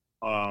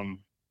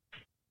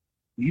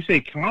you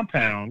say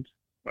compound,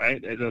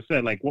 right? As I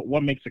said, like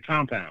what makes a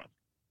compound?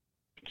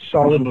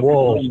 Solid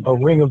walls, a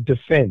ring of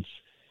defense,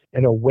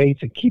 and a way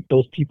to keep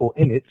those people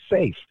in it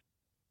safe.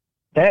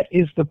 That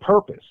is the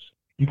purpose.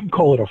 You can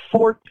call it a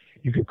fort,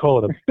 you can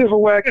call it a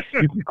bivouac,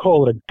 you can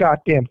call it a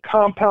goddamn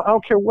compound. I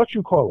don't care what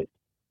you call it.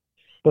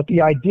 But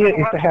the idea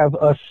is to have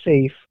a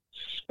safe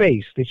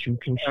space that you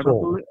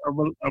control.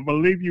 I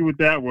believe you with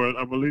that one.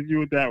 I believe you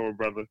with that one,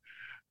 brother.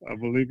 I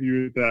believe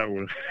you with that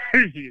one.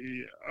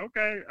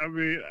 Okay. I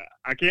mean,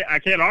 I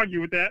can't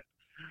argue with that.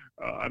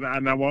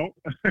 And I won't.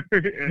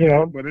 You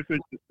know, but it's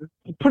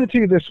put it to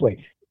you this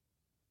way.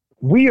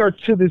 We are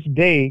to this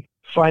day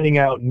finding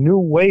out new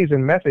ways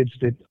and methods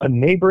that a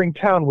neighboring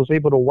town was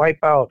able to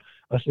wipe out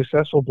a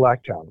successful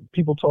black town.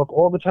 People talk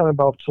all the time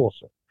about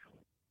Tulsa.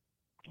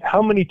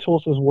 How many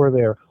Tulsas were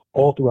there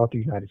all throughout the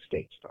United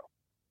States, though?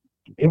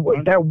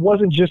 That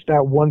wasn't just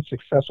that one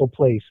successful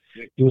place.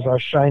 It was our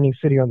shining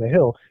city on the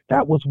hill.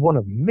 That was one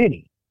of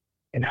many.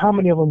 And how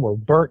many of them were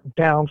burnt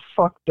down,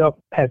 fucked up,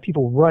 had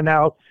people run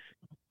out,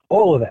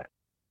 all of that.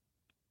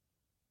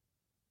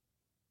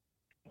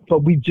 But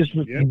we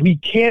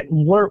can't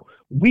learn,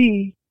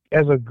 we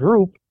as a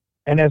group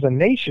and as a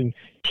nation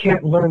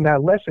can't learn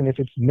that lesson if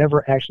it's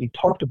never actually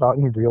talked about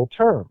in real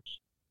terms.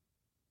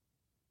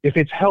 If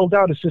it's held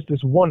out, it's just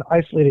this one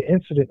isolated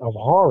incident of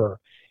horror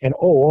and,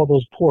 all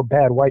those poor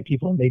bad white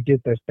people and they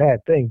did this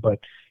bad thing, but,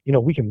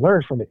 we can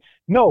learn from it.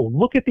 No,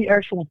 look at the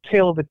actual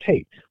tail of the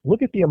tape.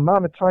 Look at the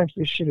amount of times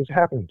this shit has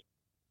happened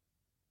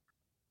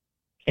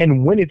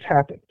and when it's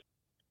happened.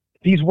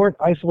 These weren't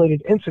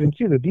isolated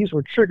incidents either. These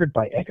were triggered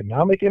by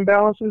economic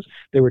imbalances.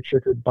 They were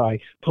triggered by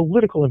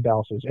political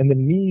imbalances and the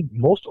need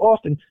most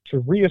often to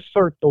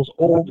reassert those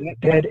old,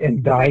 dead,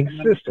 and dying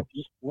systems.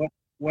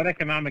 What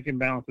economic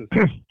imbalances?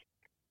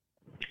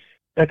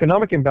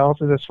 Economic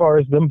imbalances as far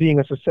as them being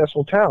a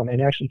successful town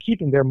and actually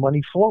keeping their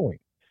money flowing.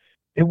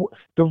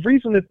 The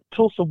reason that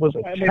Tulsa was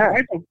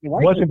attacked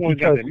wasn't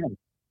because...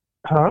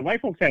 The white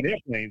folks had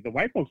airplanes. The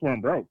white folks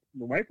weren't broke.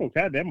 The white folks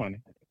had their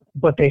money.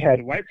 But they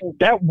had...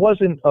 That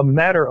wasn't a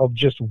matter of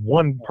just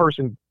one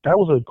person. That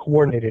was a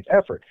coordinated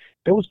effort.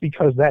 That was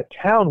because that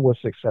town was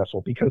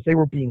successful, because they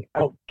were being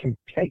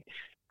out-competed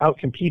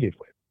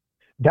with.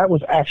 That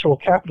was actual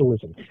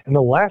capitalism. And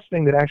the last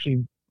thing that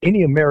actually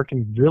any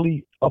American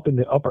really up in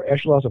the upper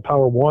echelons of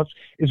power wants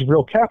is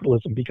real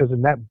capitalism, because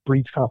then that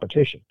breeds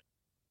competition.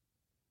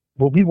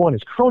 What we want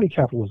is crony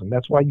capitalism.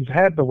 That's why you've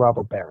had the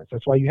robber barons.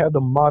 That's why you have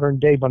the modern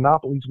day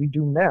monopolies we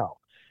do now,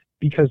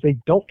 because they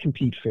don't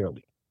compete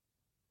fairly,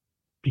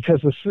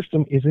 because the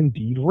system is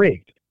indeed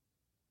rigged.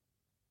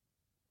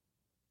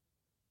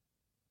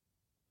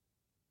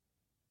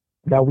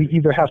 Now, we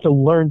either have to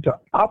learn to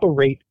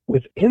operate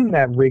within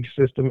that rigged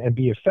system and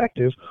be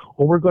effective,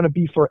 or we're going to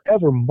be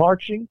forever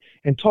marching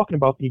and talking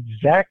about the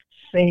exact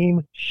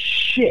same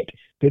shit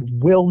that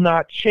will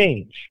not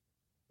change.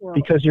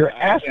 Because you're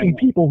asking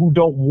people who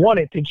don't want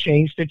it to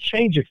change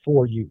it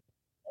for you.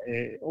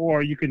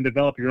 Or you can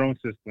develop your own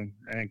system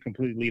and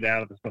completely leave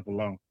out of the stuff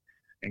alone.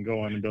 and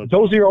go on and build.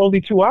 Those are your only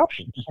two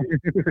options.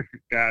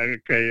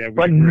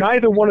 But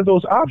neither one of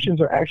those options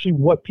are actually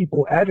what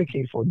people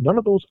advocate for.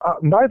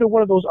 Neither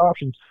one of those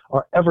options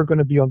are ever going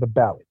to be on the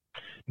ballot.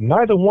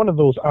 Neither one of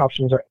those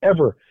options are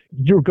ever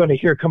you're going to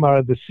hear come out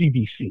of the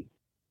CBC.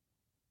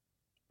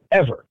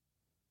 Ever.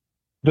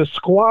 The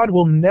squad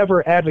will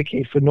never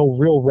advocate for no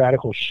real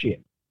radical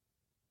shit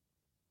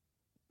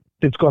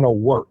that's going to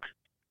work.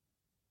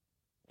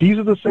 These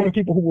are the same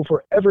people who will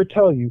forever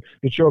tell you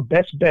that your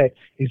best bet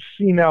is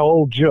senile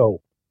old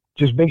Joe.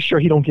 Just make sure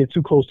he don't get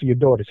too close to your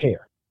daughter's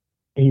hair,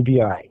 and you'll be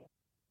all right.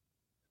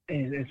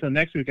 And so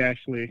next week,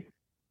 actually,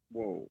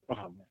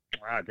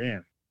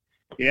 damn.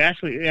 Yeah,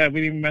 we didn't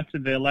even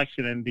mention the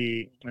election and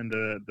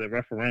the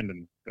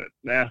referendum,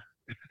 but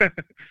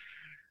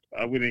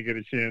we didn't get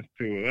a chance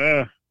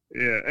to.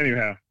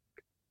 Anyhow,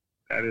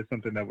 that is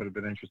something that would have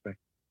been interesting.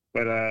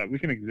 But we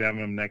can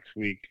examine them next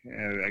week.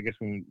 I guess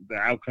when the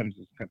outcomes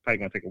is probably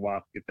going to take a while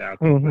to get the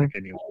outcomes back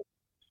anyway.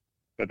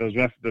 But those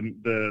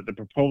the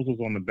proposals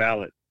on the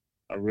ballot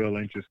are real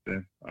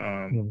interesting.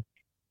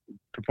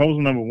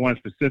 Proposal number 1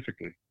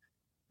 specifically,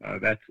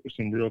 that's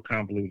some real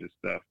convoluted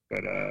stuff.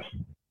 But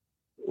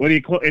any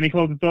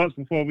closing thoughts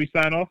before we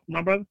sign off,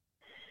 my brother?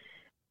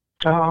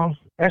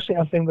 Actually,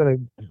 I think I'm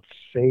going to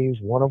save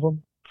one of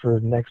them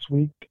for next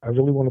week. I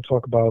really want to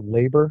talk about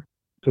labor.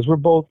 Because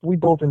we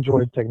both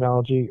enjoy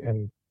technology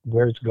and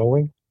where it's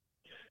going,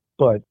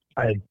 but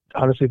I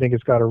honestly think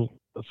it's got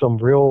some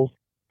real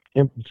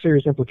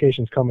serious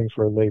implications coming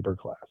for labor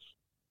class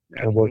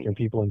and working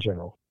people in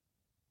general.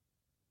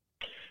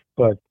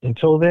 But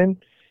until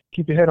then,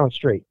 keep your head on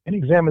straight and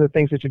examine the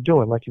things that you're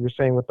doing, like you were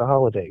saying with the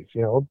holidays.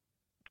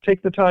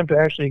 Take the time to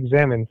actually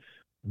examine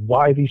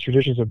why these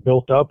traditions are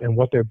built up and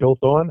what they're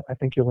built on. I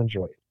think you'll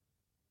enjoy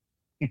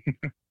it.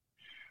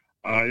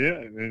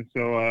 And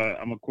so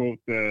I'm going to quote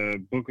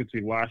Booker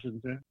T.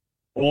 Washington.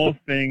 All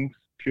things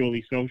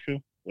purely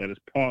social, let us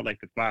part like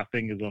the 5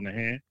 fingers on the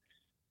hand,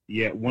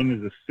 yet one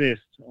is a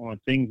fist on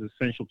things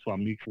essential to our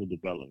mutual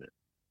development.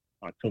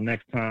 Till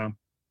next time,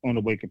 on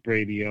the Wake Up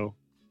Radio,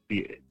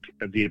 the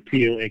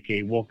Appeal,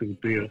 a.k.a. Walker's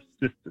Bill,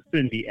 Sister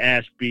Cindy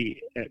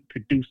Ashby,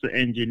 producer,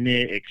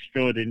 engineer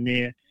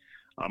extraordinaire,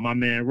 my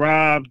man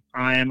Rob,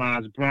 I am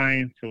Oz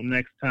Bryan. Till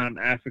next time,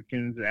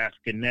 Africans,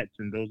 Africanettes,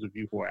 and those of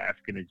you who are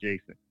African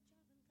adjacent.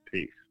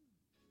 Peace.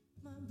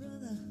 My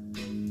brother,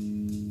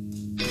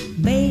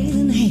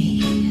 bathing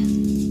hay,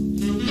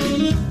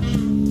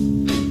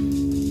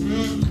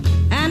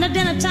 and at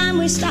dinner time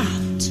we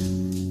stopped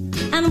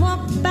and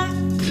walked back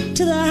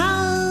to the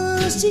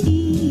house to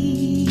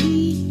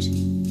eat.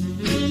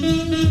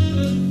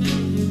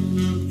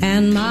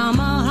 And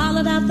Mama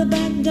hollered out the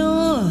back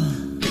door,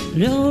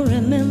 "Don't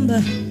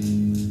remember,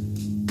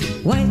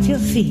 wipe your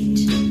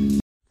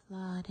feet."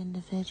 Flawed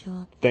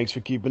individual. Thanks for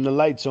keeping the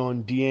lights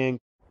on, Deang.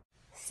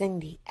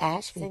 Cindy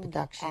Ashby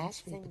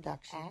Productions.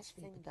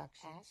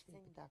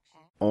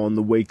 On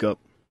the Wake Up.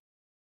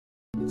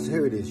 So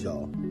here it is,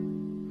 y'all.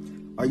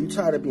 Are you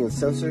tired of being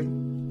censored,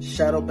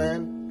 shadow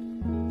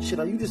banned? Shit,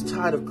 are you just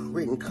tired of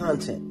creating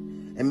content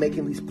and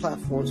making these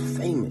platforms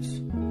famous?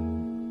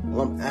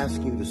 Well, I'm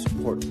asking you to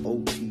support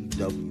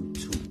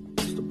OTW2.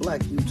 It's the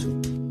Black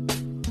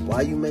YouTube.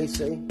 Why, you may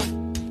say?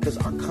 Because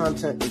our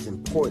content is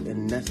important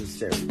and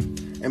necessary.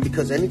 And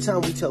because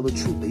anytime we tell the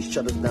truth, they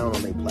shut us down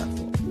on their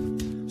platform.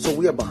 So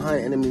we are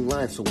behind enemy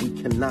lines, so we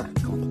cannot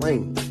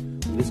complain.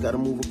 We just got to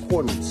move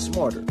accordingly,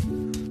 smarter.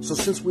 So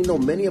since we know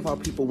many of our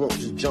people won't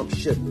just jump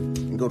ship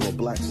and go to a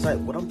black site,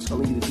 what I'm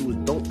telling you to do is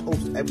don't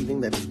post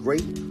everything that is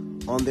great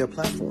on their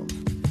platforms.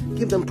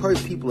 Give them per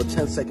people a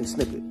 10-second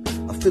snippet,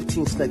 a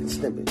 15-second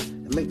snippet,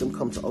 and make them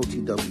come to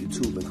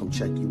OTWTube and come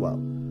check you out.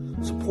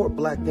 Support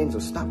black things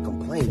or stop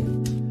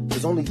complaining.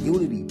 There's only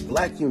unity,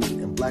 black unity,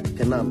 and black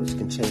economics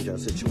can change our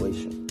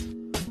situation.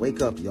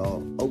 Wake up,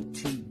 y'all.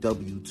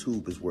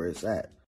 OTWTube is where it's at.